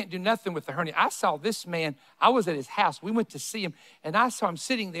said, we can't do nothing with the hernia. I saw this man. I was at his house. We went to see him, and I saw him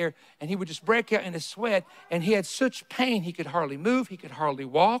sitting there, and he would just break out in a sweat, and he had such pain he could hardly move. He could hardly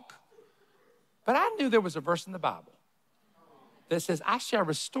walk. But I knew there was a verse in the Bible that says, I shall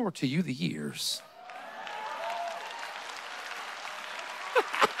restore to you the years.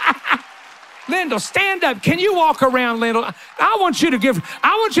 Lyndall, stand up. Can you walk around, Lyndall? I want you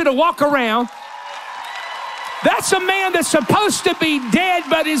to walk around. That's a man that's supposed to be dead,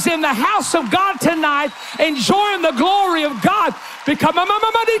 but is in the house of God tonight, enjoying the glory of God because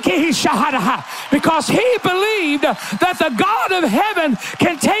he believed that the God of heaven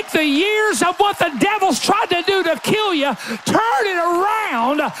can take the years of what the devil's tried to do to kill you, turn it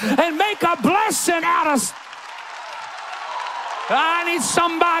around, and make a blessing out of. I need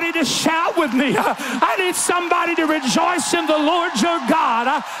somebody to shout with me. I need somebody to rejoice in the Lord your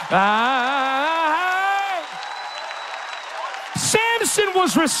God. Samson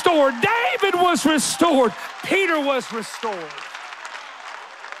was restored. David was restored. Peter was restored.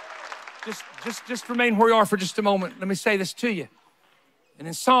 Just remain where you are for just a moment. Let me say this to you. And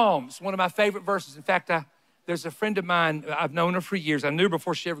in Psalms, one of my favorite verses. In fact, there's a friend of mine. I've known her for years. I knew her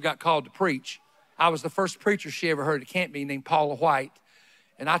before she ever got called to preach. I was the first preacher she ever heard at Camp Meeting, named Paula White.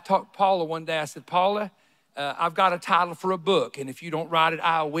 And I talked to Paula one day. I said, Paula, I've got a title for a book. And if you don't write it,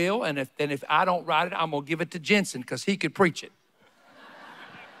 I will. And if I don't write it, I'm going to give it to Jentezen because he could preach it.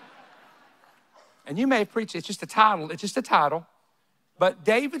 And you may preach it. It's just a title. It's just a title. But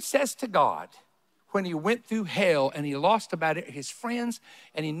David says to God, when he went through hell and he lost about his friends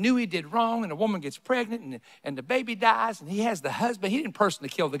and he knew he did wrong and a woman gets pregnant and the baby dies and he has the husband. He didn't personally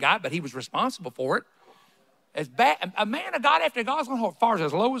kill the guy, but he was responsible for it. As bad, a man of God after God's going as far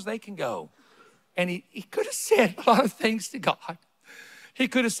as low as they can go. And he could have said a lot of things to God. He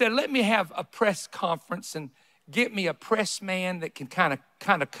could have said, let me have a press conference and get me a press man that can kind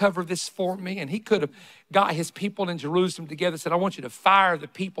of cover this for me. And he could have got his people in Jerusalem together and said, I want you to fire the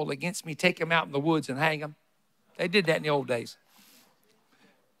people against me, take them out in the woods and hang them. They did that in the old days.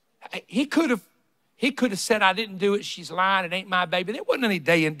 He could have said, I didn't do it. She's lying. It ain't my baby. There wasn't any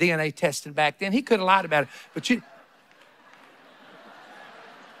DNA testing back then. He could have lied about it. But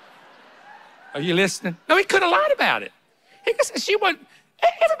are you listening? No, he could have lied about it. He said, she wasn't,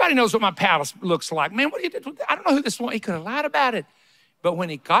 everybody knows what my palace looks like. Man, what do you do? I don't know who this one, he could have lied about it. But when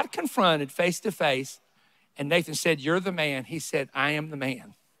he got confronted face to face, and Nathan said, you're the man, he said, I am the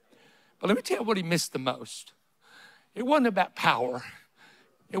man. But let me tell you what he missed the most. It wasn't about power.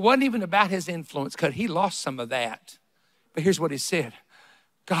 It wasn't even about his influence, because he lost some of that. But here's what he said.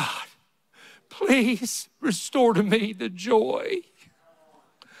 God, please restore to me the joy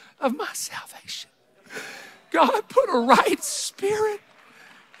of my salvation. God, put a right spirit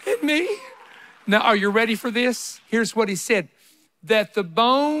in me. Now, are you ready for this? Here's what he said. That the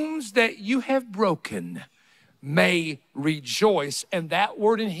bones that you have broken may rejoice. And that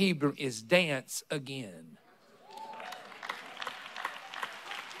word in Hebrew is dance again.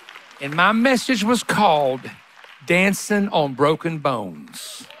 And my message was called Dancing on Broken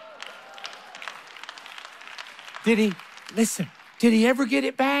Bones. Did he ever get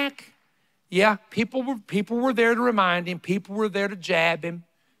it back? Yeah, people were there to remind him. People were there to jab him.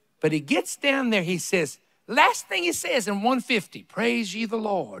 But he gets down there, he says, last thing he says in 150, praise ye the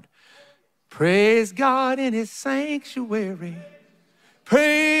Lord. Praise God in his sanctuary.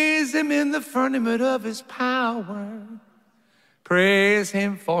 Praise him in the firmament of his power. Praise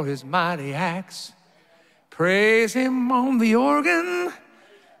him for his mighty acts. Praise him on the organ.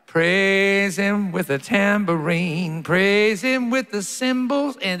 Praise him with the tambourine. Praise him with the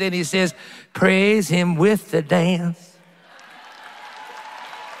cymbals. And then he says, praise him with the dance.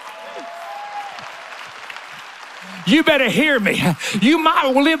 You better hear me. You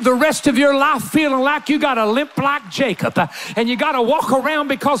might live the rest of your life feeling like you got a limp like Jacob, and you got to walk around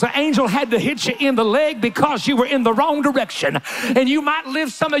because the angel had to hit you in the leg because you were in the wrong direction. And you might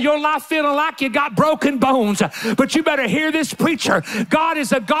live some of your life feeling like you got broken bones, but you better hear this preacher. God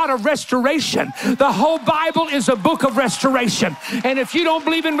is a God of restoration. The whole Bible is a book of restoration. And if you don't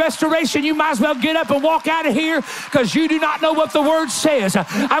believe in restoration, you might as well get up and walk out of here, because you do not know what the word says.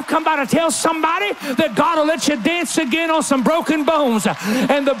 I've come by to tell somebody that God will let you dance again on some broken bones,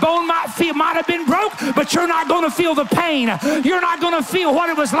 and the bone might have been broke, but you're not going to feel the pain. You're not going to feel what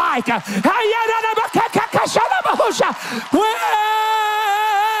it was like. Well,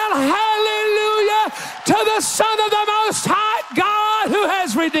 hallelujah to the Son of the Most High God who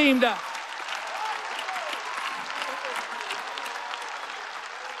has redeemed us.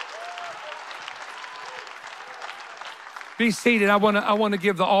 Be seated. I want to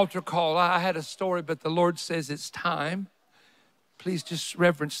give the altar call. I had a story, but the Lord says it's time. Please just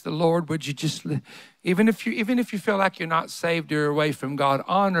reverence the Lord. Would you just, even if you feel like you're not saved or away from God,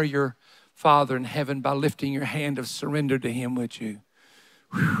 honor your Father in heaven by lifting your hand of surrender to him, would you?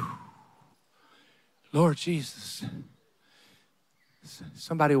 Whew. Lord Jesus,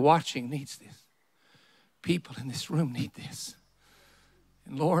 somebody watching needs this. People in this room need this.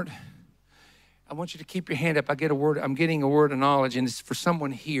 And Lord, I want you to keep your hand up. I'm getting a word of knowledge, and it's for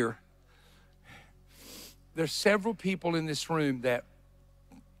someone here. There's several people in this room that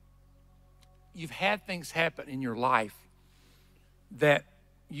you've had things happen in your life that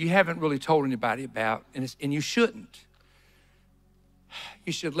you haven't really told anybody about, and you shouldn't.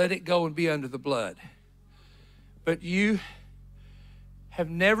 You should let it go and be under the blood. But you have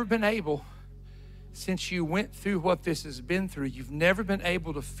never been able, since you went through what this has been through, you've never been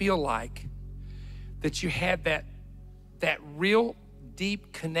able to feel like that you had that real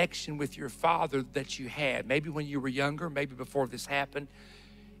deep connection with your Father that you had, maybe when you were younger, maybe before this happened.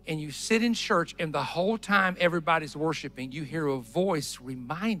 And you sit in church, and the whole time everybody's worshiping, you hear a voice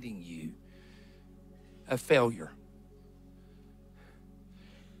reminding you of failure.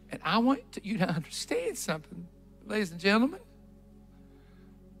 And I want you to understand something, ladies and gentlemen.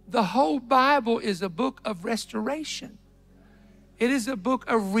 The whole Bible is a book of restoration. It is a book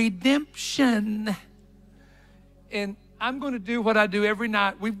of redemption. And I'm going to do what I do every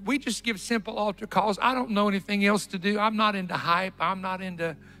night. We just give simple altar calls. I don't know anything else to do. I'm not into hype. I'm not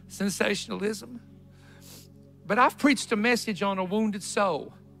into sensationalism. But I've preached a message on a wounded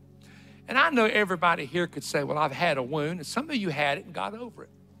soul. And I know everybody here could say, well, I've had a wound. And some of you had it and got over it.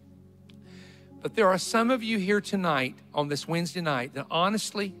 But there are some of you here tonight, on this Wednesday night, that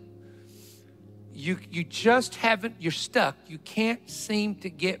honestly, you just haven't, you're stuck. You can't seem to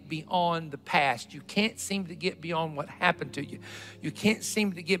get beyond the past. You can't seem to get beyond what happened to you. You can't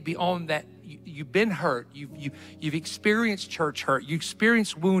seem to get beyond that. You've been hurt. You've experienced church hurt. You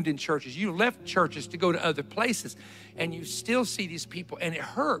experienced wound in churches. You left churches to go to other places, and you still see these people, and it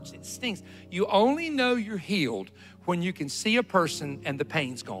hurts. It stings. You only know you're healed when you can see a person and the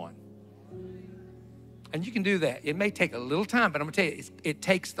pain's gone. And you can do that. It may take a little time, but I'm going to tell you, it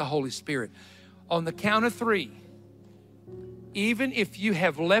takes the Holy Spirit. On the count of 3, even if you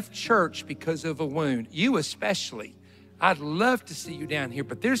have left church because of a wound, you especially, I'd love to see you down here.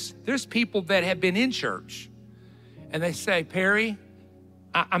 But there's people that have been in church and they say, Perry,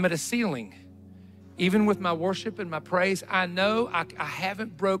 I'm at a ceiling. Even with my worship and my praise, I know I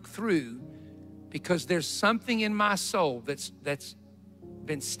haven't broke through because there's something in my soul that's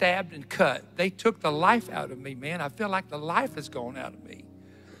been stabbed and cut. They took the life out of me, man. I feel like the life has gone out of me.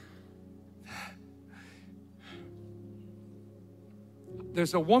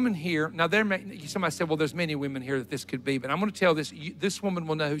 There's a woman here. Now, somebody said, well, there's many women here that this could be, but I'm going to tell this woman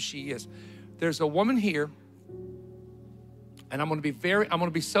will know who she is. There's a woman here, and I'm going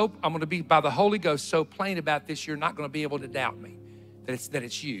to be by the Holy Ghost so plain about this, you're not going to be able to doubt me, that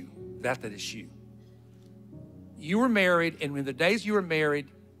it's you, that it's you. You were married, and in the days you were married,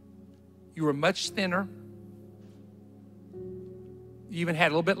 you were much thinner. You even had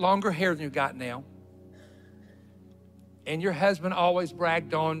a little bit longer hair than you got now. And your husband always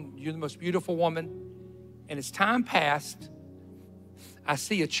bragged on, you're the most beautiful woman. And as time passed, I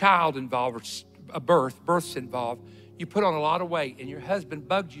see a child involved, or birth's involved. You put on a lot of weight, and your husband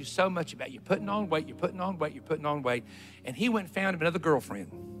bugged you so much about you putting on weight, you're putting on weight, you're putting on weight. And he went and found him another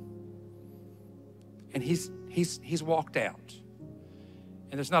girlfriend. And he's walked out.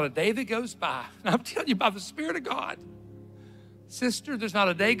 And there's not a day that goes by, and I'm telling you by the Spirit of God, sister, there's not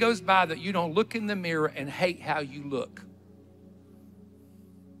a day goes by that you don't look in the mirror and hate how you look.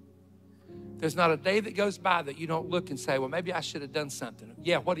 There's not a day that goes by that you don't look and say, well, maybe I should have done something.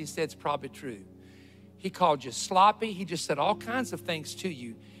 Yeah, what he said is probably true. He called you sloppy. He just said all kinds of things to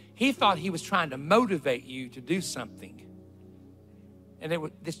you. He thought he was trying to motivate you to do something.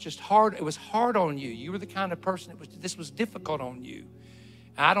 And it's just hard. It was hard on you. You were the kind of person this was difficult on you.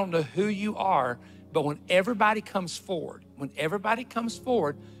 And I don't know who you are, but when everybody comes forward,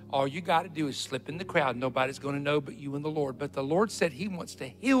 all you got to do is slip in the crowd. Nobody's going to know but you and the Lord. But the Lord said he wants to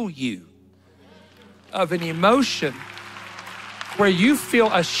heal you of an emotion where you feel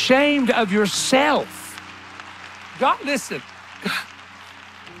ashamed of yourself. God, listen,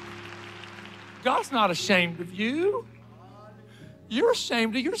 God's not ashamed of you. You're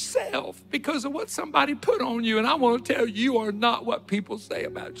ashamed of yourself because of what somebody put on you. And I want to tell you, you are not what people say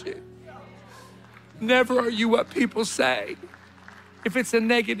about you. Never are you what people say. If it's a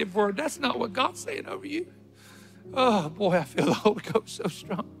negative word, that's not what God's saying over you. Oh, boy, I feel the Holy Ghost so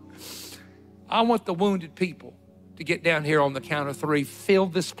strong. I want the wounded people to get down here on the count of 3. Fill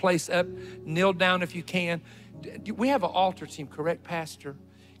this place up. Kneel down if you can. We have an altar team, correct, Pastor?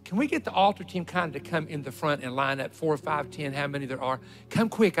 Can we get the altar team kind of to come in the front and line up 4, 5, 10, how many there are? Come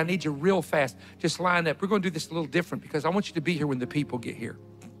quick. I need you real fast. Just line up. We're going to do this a little different because I want you to be here when the people get here.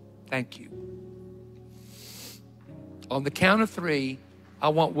 Thank you. On the count of 3, I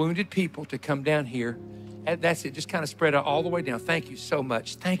want wounded people to come down here. And that's it. Just kind of spread out all the way down. Thank you so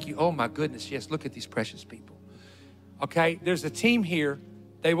much. Thank you. Oh, my goodness. Yes, look at these precious people. Okay, there's a team here.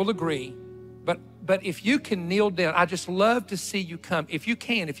 They will agree. But if you can kneel down, I just love to see you come. If you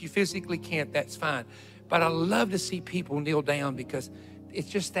can, if you physically can't, that's fine. But I love to see people kneel down because it's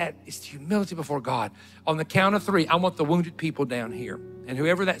just that, it's humility before God. On the count of 3, I want the wounded people down here. And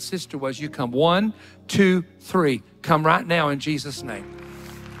whoever that sister was, you come. 1, 2, 3. Come right now in Jesus' name.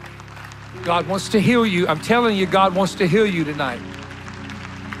 God wants to heal you. I'm telling you, God wants to heal you tonight.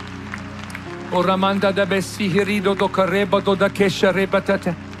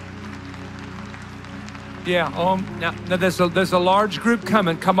 Yeah, now there's a large group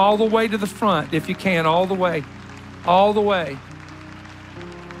coming. Come all the way to the front if you can, all the way. All the way.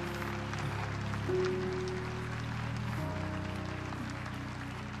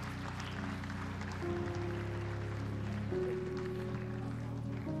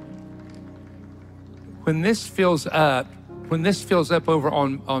 When this fills up over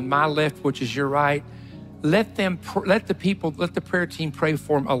on my left, which is your right, let the prayer team pray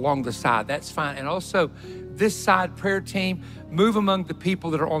for them along the side. That's fine. And also this side prayer team, move among the people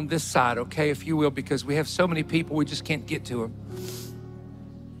that are on this side, okay, if you will, because we have so many people, we just can't get to them.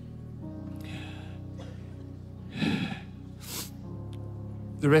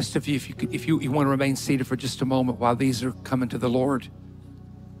 The rest of you, if you want to remain seated for just a moment while these are coming to the Lord.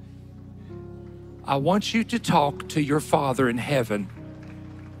 I want you to talk to your Father in heaven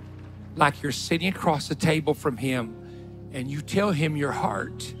like you're sitting across the table from him, and you tell him your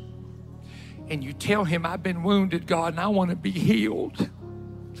heart. And you tell him, I've been wounded, God, and I want to be healed.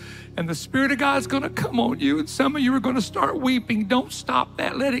 And the Spirit of God's going to come on you, and some of you are going to start weeping. Don't stop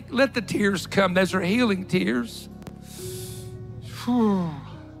that. Let the tears come. Those are healing tears. Whew.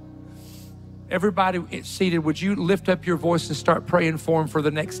 Everybody seated, would you lift up your voice and start praying for him for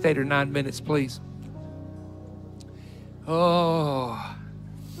the next 8 or 9 minutes, please? Oh,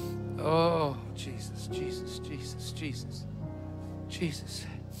 Jesus, Jesus, Jesus, Jesus. Jesus. Jesus.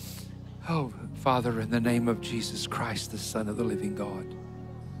 Oh, Father, in the name of Jesus Christ, the Son of the living God.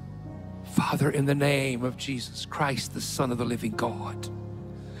 Father, in the name of Jesus Christ, the Son of the living God.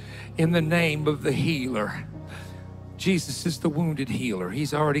 In the name of the healer. Jesus is the wounded healer.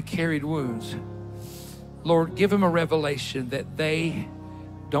 He's already carried wounds. Lord, give him a revelation that they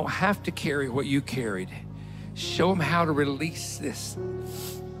don't have to carry what you carried. Show them how to release this.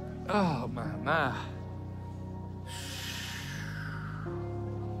 Oh, my.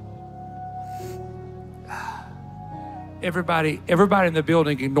 Everybody in the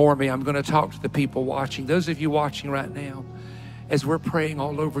building, ignore me. I'm going to talk to the people watching. Those of you watching right now, as we're praying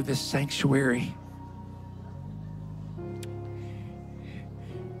all over this sanctuary,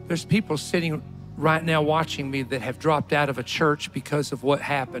 there's people sitting right now watching me that have dropped out of a church because of what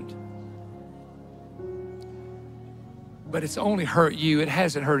happened. But it's only hurt you. It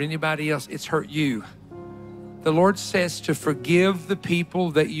hasn't hurt anybody else. It's hurt you. The Lord says to forgive the people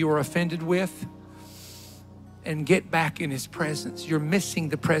that you are offended with and get back in his presence. You're missing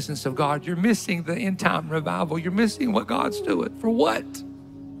the presence of God. You're missing the end time revival. You're missing what God's doing. For what?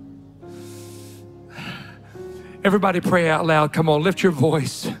 Everybody pray out loud. Come on, lift your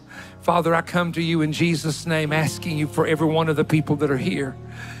voice. Father, I come to you in Jesus' name, asking you for every one of the people that are here,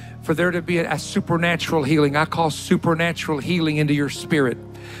 for there to be a supernatural healing. I call supernatural healing into your spirit.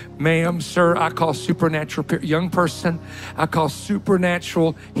 Ma'am, sir, I call supernatural, young person, I call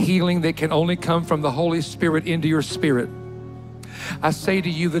supernatural healing that can only come from the Holy Spirit into your spirit. I say to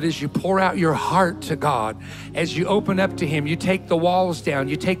you that as you pour out your heart to God, as you open up to him, you take the walls down,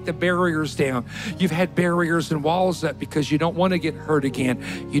 you take the barriers down. You've had barriers and walls up because you don't want to get hurt again.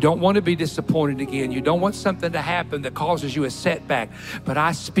 You don't want to be disappointed again. You don't want something to happen that causes you a setback. But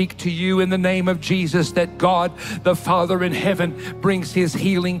I speak to you in the name of Jesus that God, the Father in heaven, brings his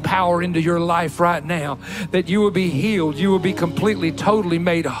healing power into your life right now, that you will be healed. You will be completely, totally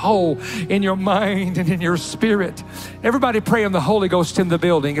made whole in your mind and in your spirit. Everybody pray in the Holy Ghost in the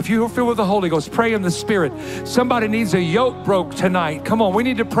building. If you are filled with the Holy Ghost, pray in the Spirit. Somebody needs a yoke broke tonight. Come on, we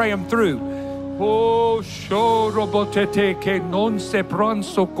need to pray them through. Oh, shorobotete que non se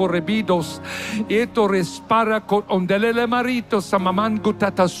pranzo correbidos eto respara con ondelele marito samamangu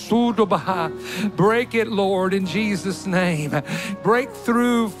tatasudo baha. Break it, Lord, in Jesus' name. Break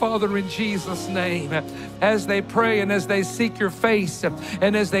through, Father, in Jesus' name. As they pray and as they seek your face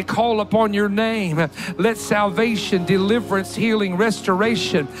and as they call upon your name, let salvation, deliverance, healing,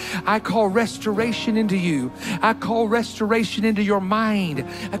 restoration. I call restoration into you. I call restoration into your mind.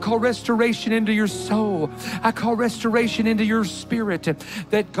 I call restoration into your soul. I call restoration into your spirit,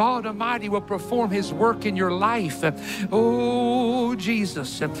 that God Almighty will perform his work in your life. Oh,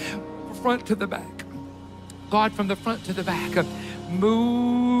 Jesus, front to the back. God, from the front to the back.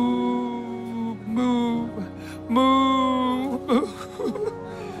 Move, move, move.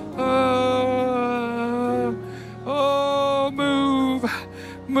 Oh, move,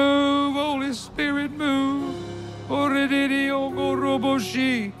 move, Holy Spirit, move.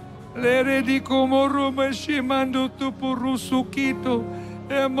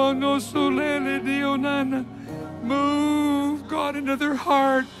 Move, God, into their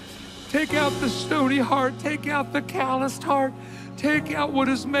heart. Take out the stony heart. Take out the calloused heart. Take out what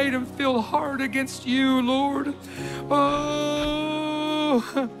has made them feel hard against you, Lord.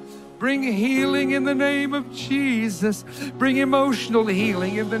 Oh, bring healing in the name of Jesus. Bring emotional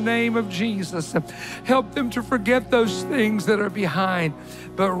healing in the name of Jesus. Help them to forget those things that are behind,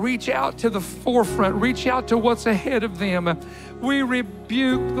 but reach out to the forefront. Reach out to what's ahead of them. We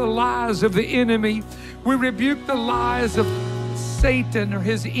rebuke the lies of the enemy. We rebuke the lies of Satan or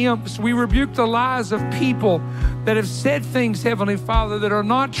his imps. We rebuke the lies of people that have said things, Heavenly Father, that are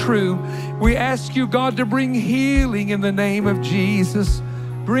not true. We ask you, God, to bring healing in the name of Jesus.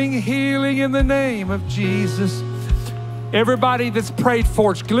 Bring healing in the name of Jesus. Everybody that's prayed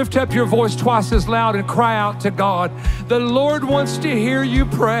for, lift up your voice twice as loud and cry out to God. The Lord wants to hear you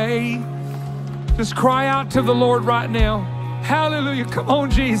pray. Just cry out to the Lord right now. Hallelujah. Come on,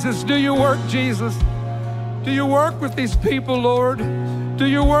 Jesus. Do your work, Jesus. Do you work with these people, Lord? Do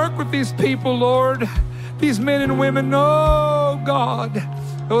you work with these people, Lord? These men and women, oh God.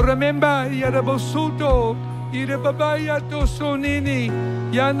 Oh, remember, Yarabosuto, Irababayato Sonini,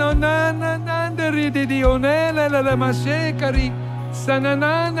 Yanonana Nandaridio, la Masekari,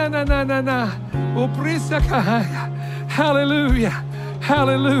 Sananana, Oprisakaya. Hallelujah.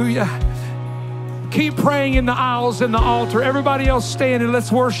 Hallelujah. Keep praying in the aisles and the altar. Everybody else stand and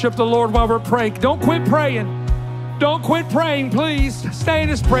let's worship the Lord while we're praying. Don't quit praying. Don't quit praying, please. Stay in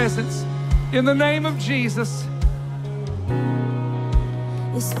his presence. In the name of Jesus.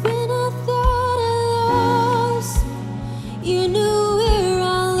 It's been a thought I lost.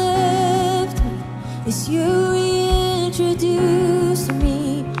 Yes, you reintroduced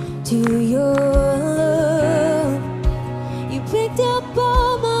me to your love. You picked up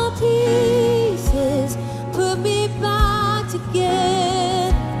all my pieces, put me back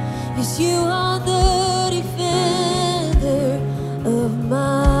together. Yes, you are the defender of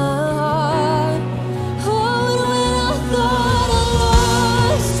my heart. Oh, and when I thought I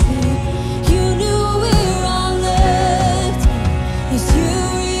lost me, you knew where I left me. Yes, you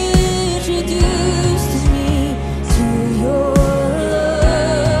reintroduced me to your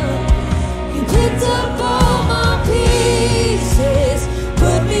love.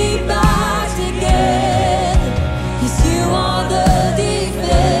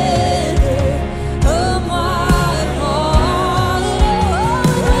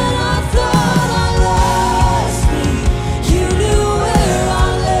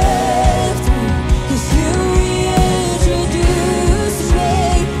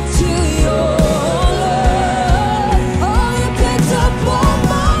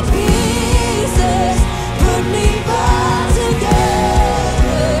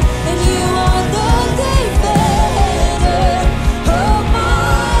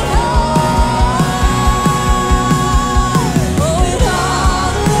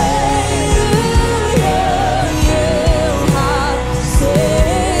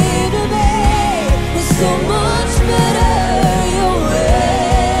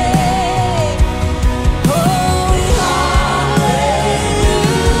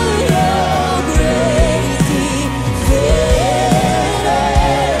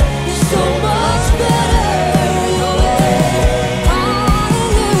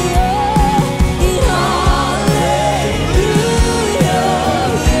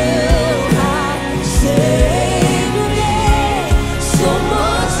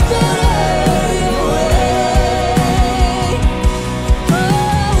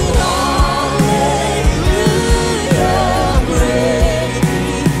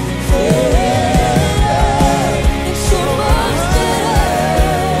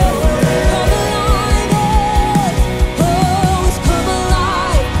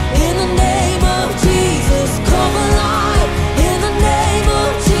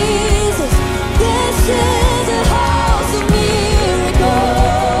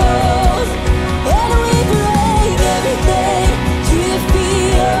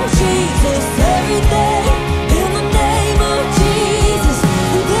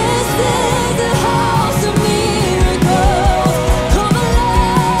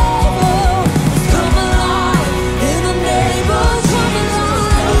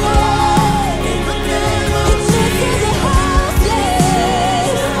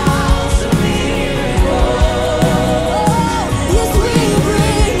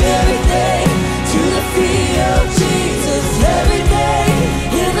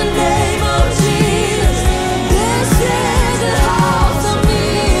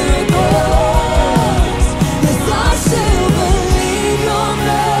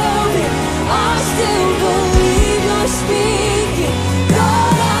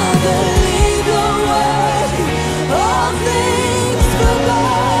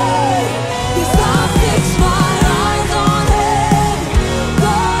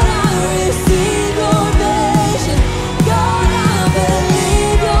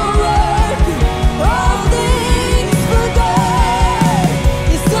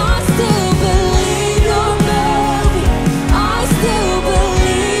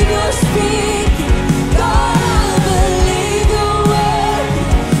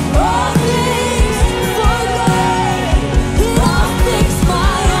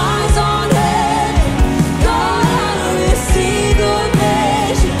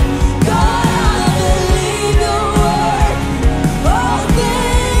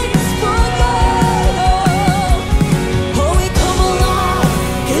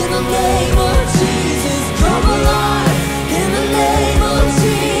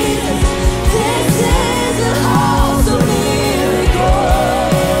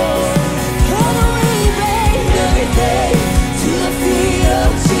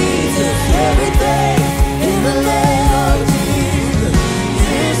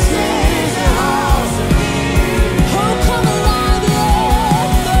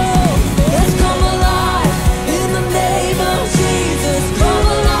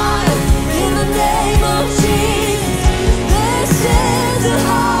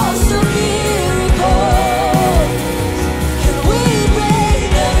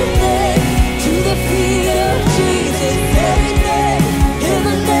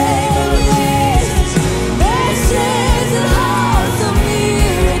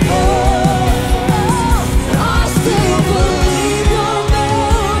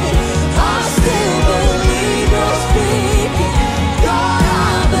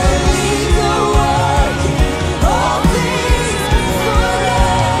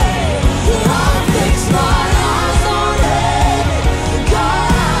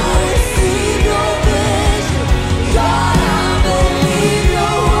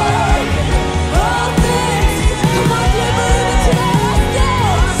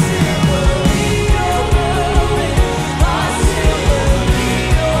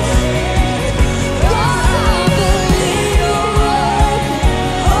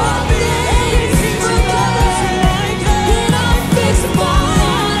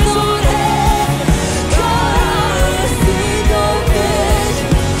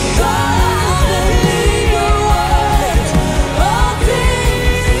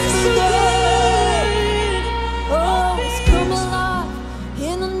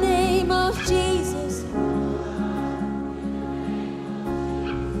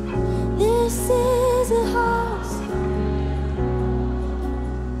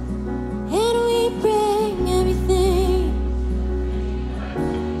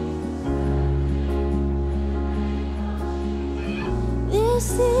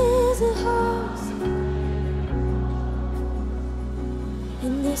 This is a house,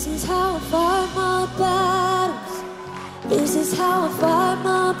 and this is how I fight my battles. This is how I fight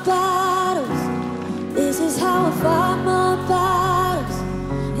my battles. This is how I fight my battles.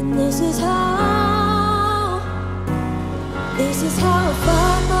 And this is how I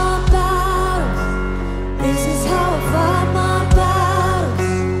fight my battles. This is how I fight my battles.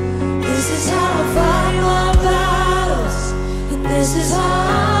 This is how I fight my battles. And this is how,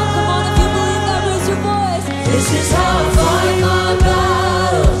 come on, if you believe that, raise your voice. This is how I fight my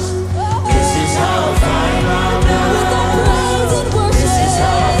battles. This is how I fight my battles. With our praise and worship. This is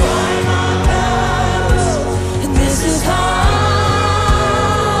how I fight my battles. And this is how,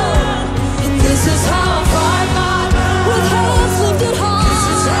 and this is how I fight my battles. With hands lifted high. This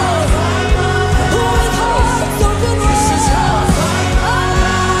is how I fight my battles. With hearts open wide. This is how I fight my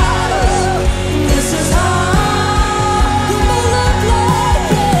battles. And this is how, it may look like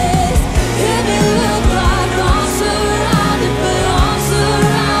this. It may look like I'm surrounded, but I'm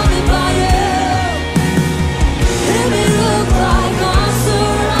surrounded by you. It may look like I'm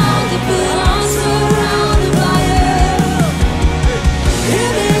surrounded, but I'm surrounded by you. It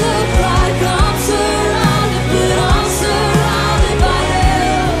may look like I'm surrounded, but I'm surrounded by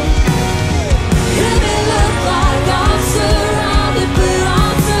you. It may look like I'm surrounded, but I'm surrounded.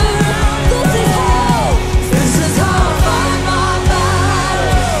 This is how I fight my battles. This is how I fight my battles. This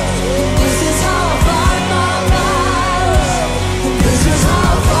is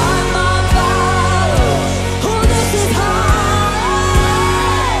how I fight my battles. Oh, this is how,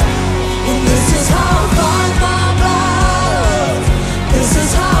 and this is how I fight my battles. This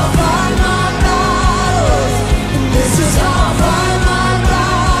is how I fight my battles. And this is how I fight my battles.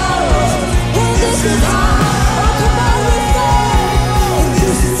 And this is how, oh, come on, let's go. And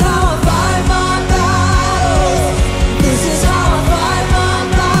this is how I fight my battles. This is how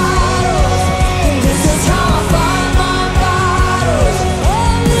I fight my battles. And this is how I fight my battles.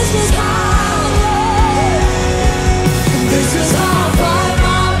 And this is how, and this is how I fight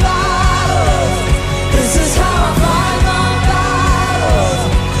my battles. This is how I fight my battles.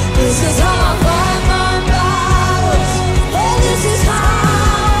 This is how I fight my battles. And this is how,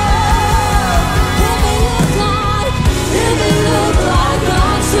 it may look like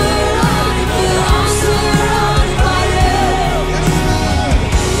I'm surrounded, but I'm surrounded by you.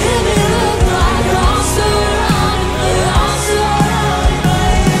 It may look like I'm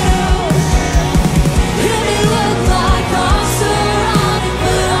surrounded,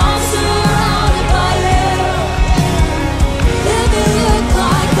 but I'm surrounded by you. It may look like I'm surrounded, but I'm surrounded by you. It may look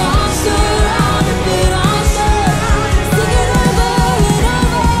like I'm surrounded, but I'm surrounded. Sing it over and over.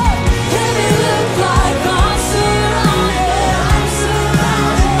 It may look like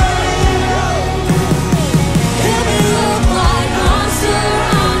I'm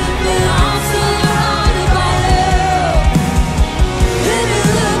surrounded, I'm surrounded by you. It may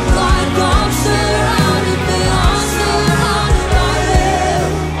look like I'm surrounded, but I'm surrounded by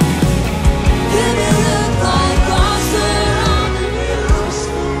you. It may look like I'm surrounded, but I'm surrounded by you. It may look like I'm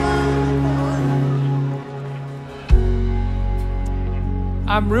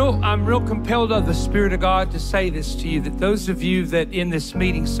surrounded, I'm real compelled of the Spirit of God to say this to you, that those of you that in this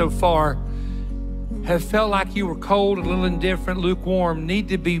meeting so far have felt like you were cold, a little indifferent, lukewarm, need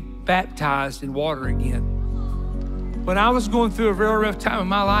to be baptized in water again. When I was going through a real rough time in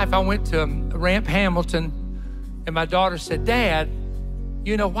my life, I went to Ramp Hamilton, and my daughter said, Dad,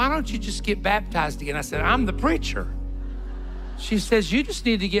 you know, why don't you just get baptized again? I said, I'm the preacher. She says, you just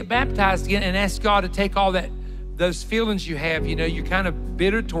need to get baptized again and ask God to take all those feelings you have. You know, you're kind of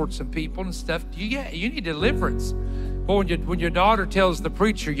bitter towards some people and stuff. You need deliverance. Well, when your daughter tells the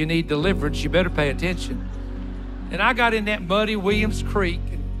preacher you need deliverance, you better pay attention. And I got in that muddy Williams Creek,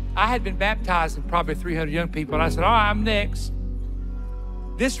 and I had been baptizing probably 300 young people, and I said, all right, I'm next.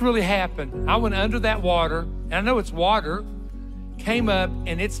 This really happened. I went under that water, and I know it's water, came up,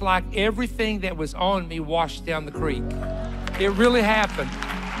 and it's like everything that was on me washed down the creek. It really happened.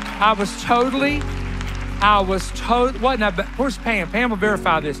 Where's Pam? Pam will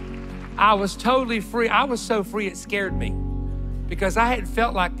verify this. I was totally free. I was so free it scared me because I hadn't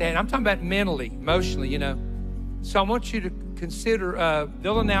felt like that. I'm talking about mentally, emotionally, you know. So I want you to consider,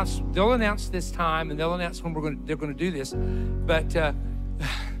 they'll announce this time, and they'll announce when they're going to do this. But I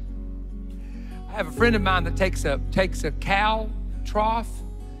have a friend of mine that takes a cow trough,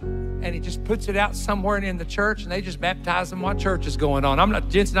 and he just puts it out somewhere in the church, and they just baptize them while church is going on. I'm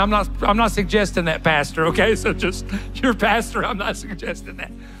not suggesting that, Pastor, okay? So just, you're pastor, I'm not suggesting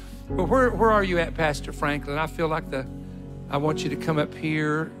that. But where are you at, Pastor Franklin? I feel like I want you to come up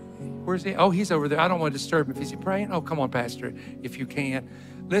here Where's he? Oh, he's over there. I don't want to disturb him. Is he praying? Oh, come on, Pastor, if you can.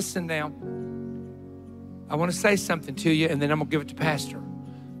 Listen now. I want to say something to you, and then I'm going to give it to Pastor.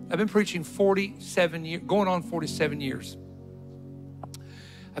 I've been preaching 47 years, going on 47 years.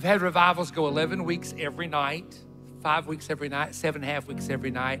 I've had revivals go 11 weeks every night, 5 weeks every night, 7.5 weeks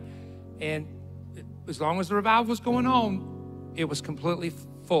every night. And as long as the revival was going on, it was completely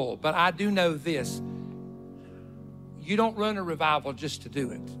full. But I do know this. You don't run a revival just to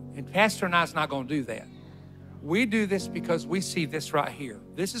do it. And Pastor and I's not going to do that. We do this because we see this right here.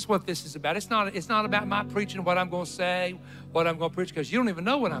 This is what this is about. It's not about my preaching, what I'm going to say, what I'm going to preach, because you don't even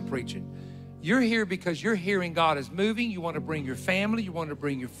know what I'm preaching. You're here because you're hearing God is moving. You want to bring your family. You want to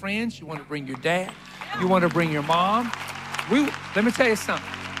bring your friends. You want to bring your dad. You want to bring your mom. Let me tell you something.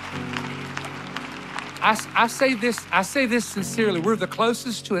 I say this sincerely. We're the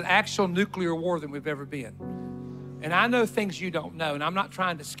closest to an actual nuclear war than we've ever been. And I know things you don't know, and I'm not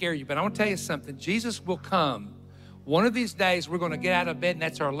trying to scare you, but I want to tell you something. Jesus will come. One of these days, we're going to get out of bed, and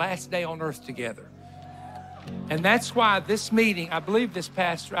that's our last day on earth together. And that's why this meeting, I believe this,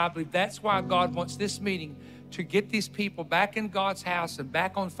 Pastor, I believe that's why God wants this meeting to get these people back in God's house and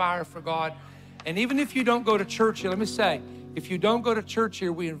back on fire for God. And even if you don't go to church here, let me say, if you don't go to church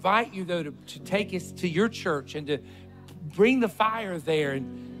here, we invite you, though, to take us to your church and to bring the fire there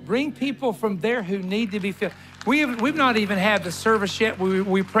and bring people from there who need to be filled. We've not even had the service yet.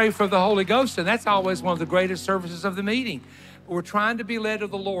 We pray for the Holy Ghost, and that's always one of the greatest services of the meeting. We're trying to be led of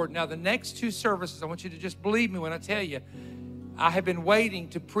the Lord. Now, the next two services, I want you to just believe me when I tell you, I have been waiting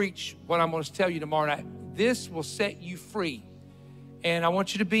to preach what I'm going to tell you tomorrow night. This will set you free. And I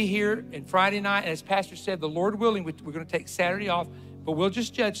want you to be here. And Friday night, as Pastor said, the Lord willing, we're going to take Saturday off, but we'll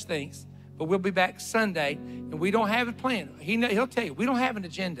just judge things. But we'll be back Sunday, and we don't have it planned. He'll tell you, we don't have an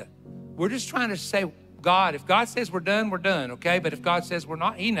agenda. We're just trying to say, God, if God says we're done, okay? But if God says we're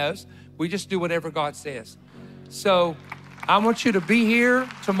not, he knows. We just do whatever God says. So I want you to be here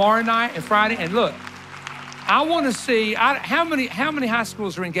tomorrow night and Friday. And look, I want to see, how many high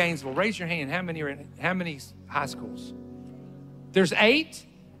schools are in Gainesville? Raise your hand. How many high schools? There's 8?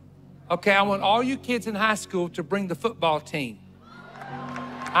 Okay, I want all you kids in high school to bring the football team.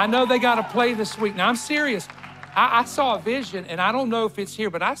 I know they got to play this week. Now, I'm serious. I saw a vision, and I don't know if it's here,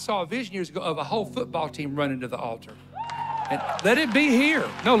 but I saw a vision years ago of a whole football team running to the altar. And let it be here.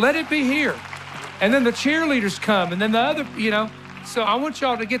 No, let it be here. And then the cheerleaders come, and then the other, So I want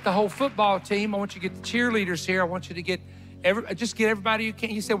y'all to get the whole football team. I want you to get the cheerleaders here. I want you to get just get everybody you can.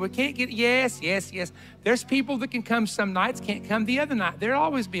 You say, well, can't get, yes. There's people that can come some nights, can't come the other night. There'll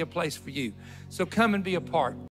always be a place for you. So come and be a part.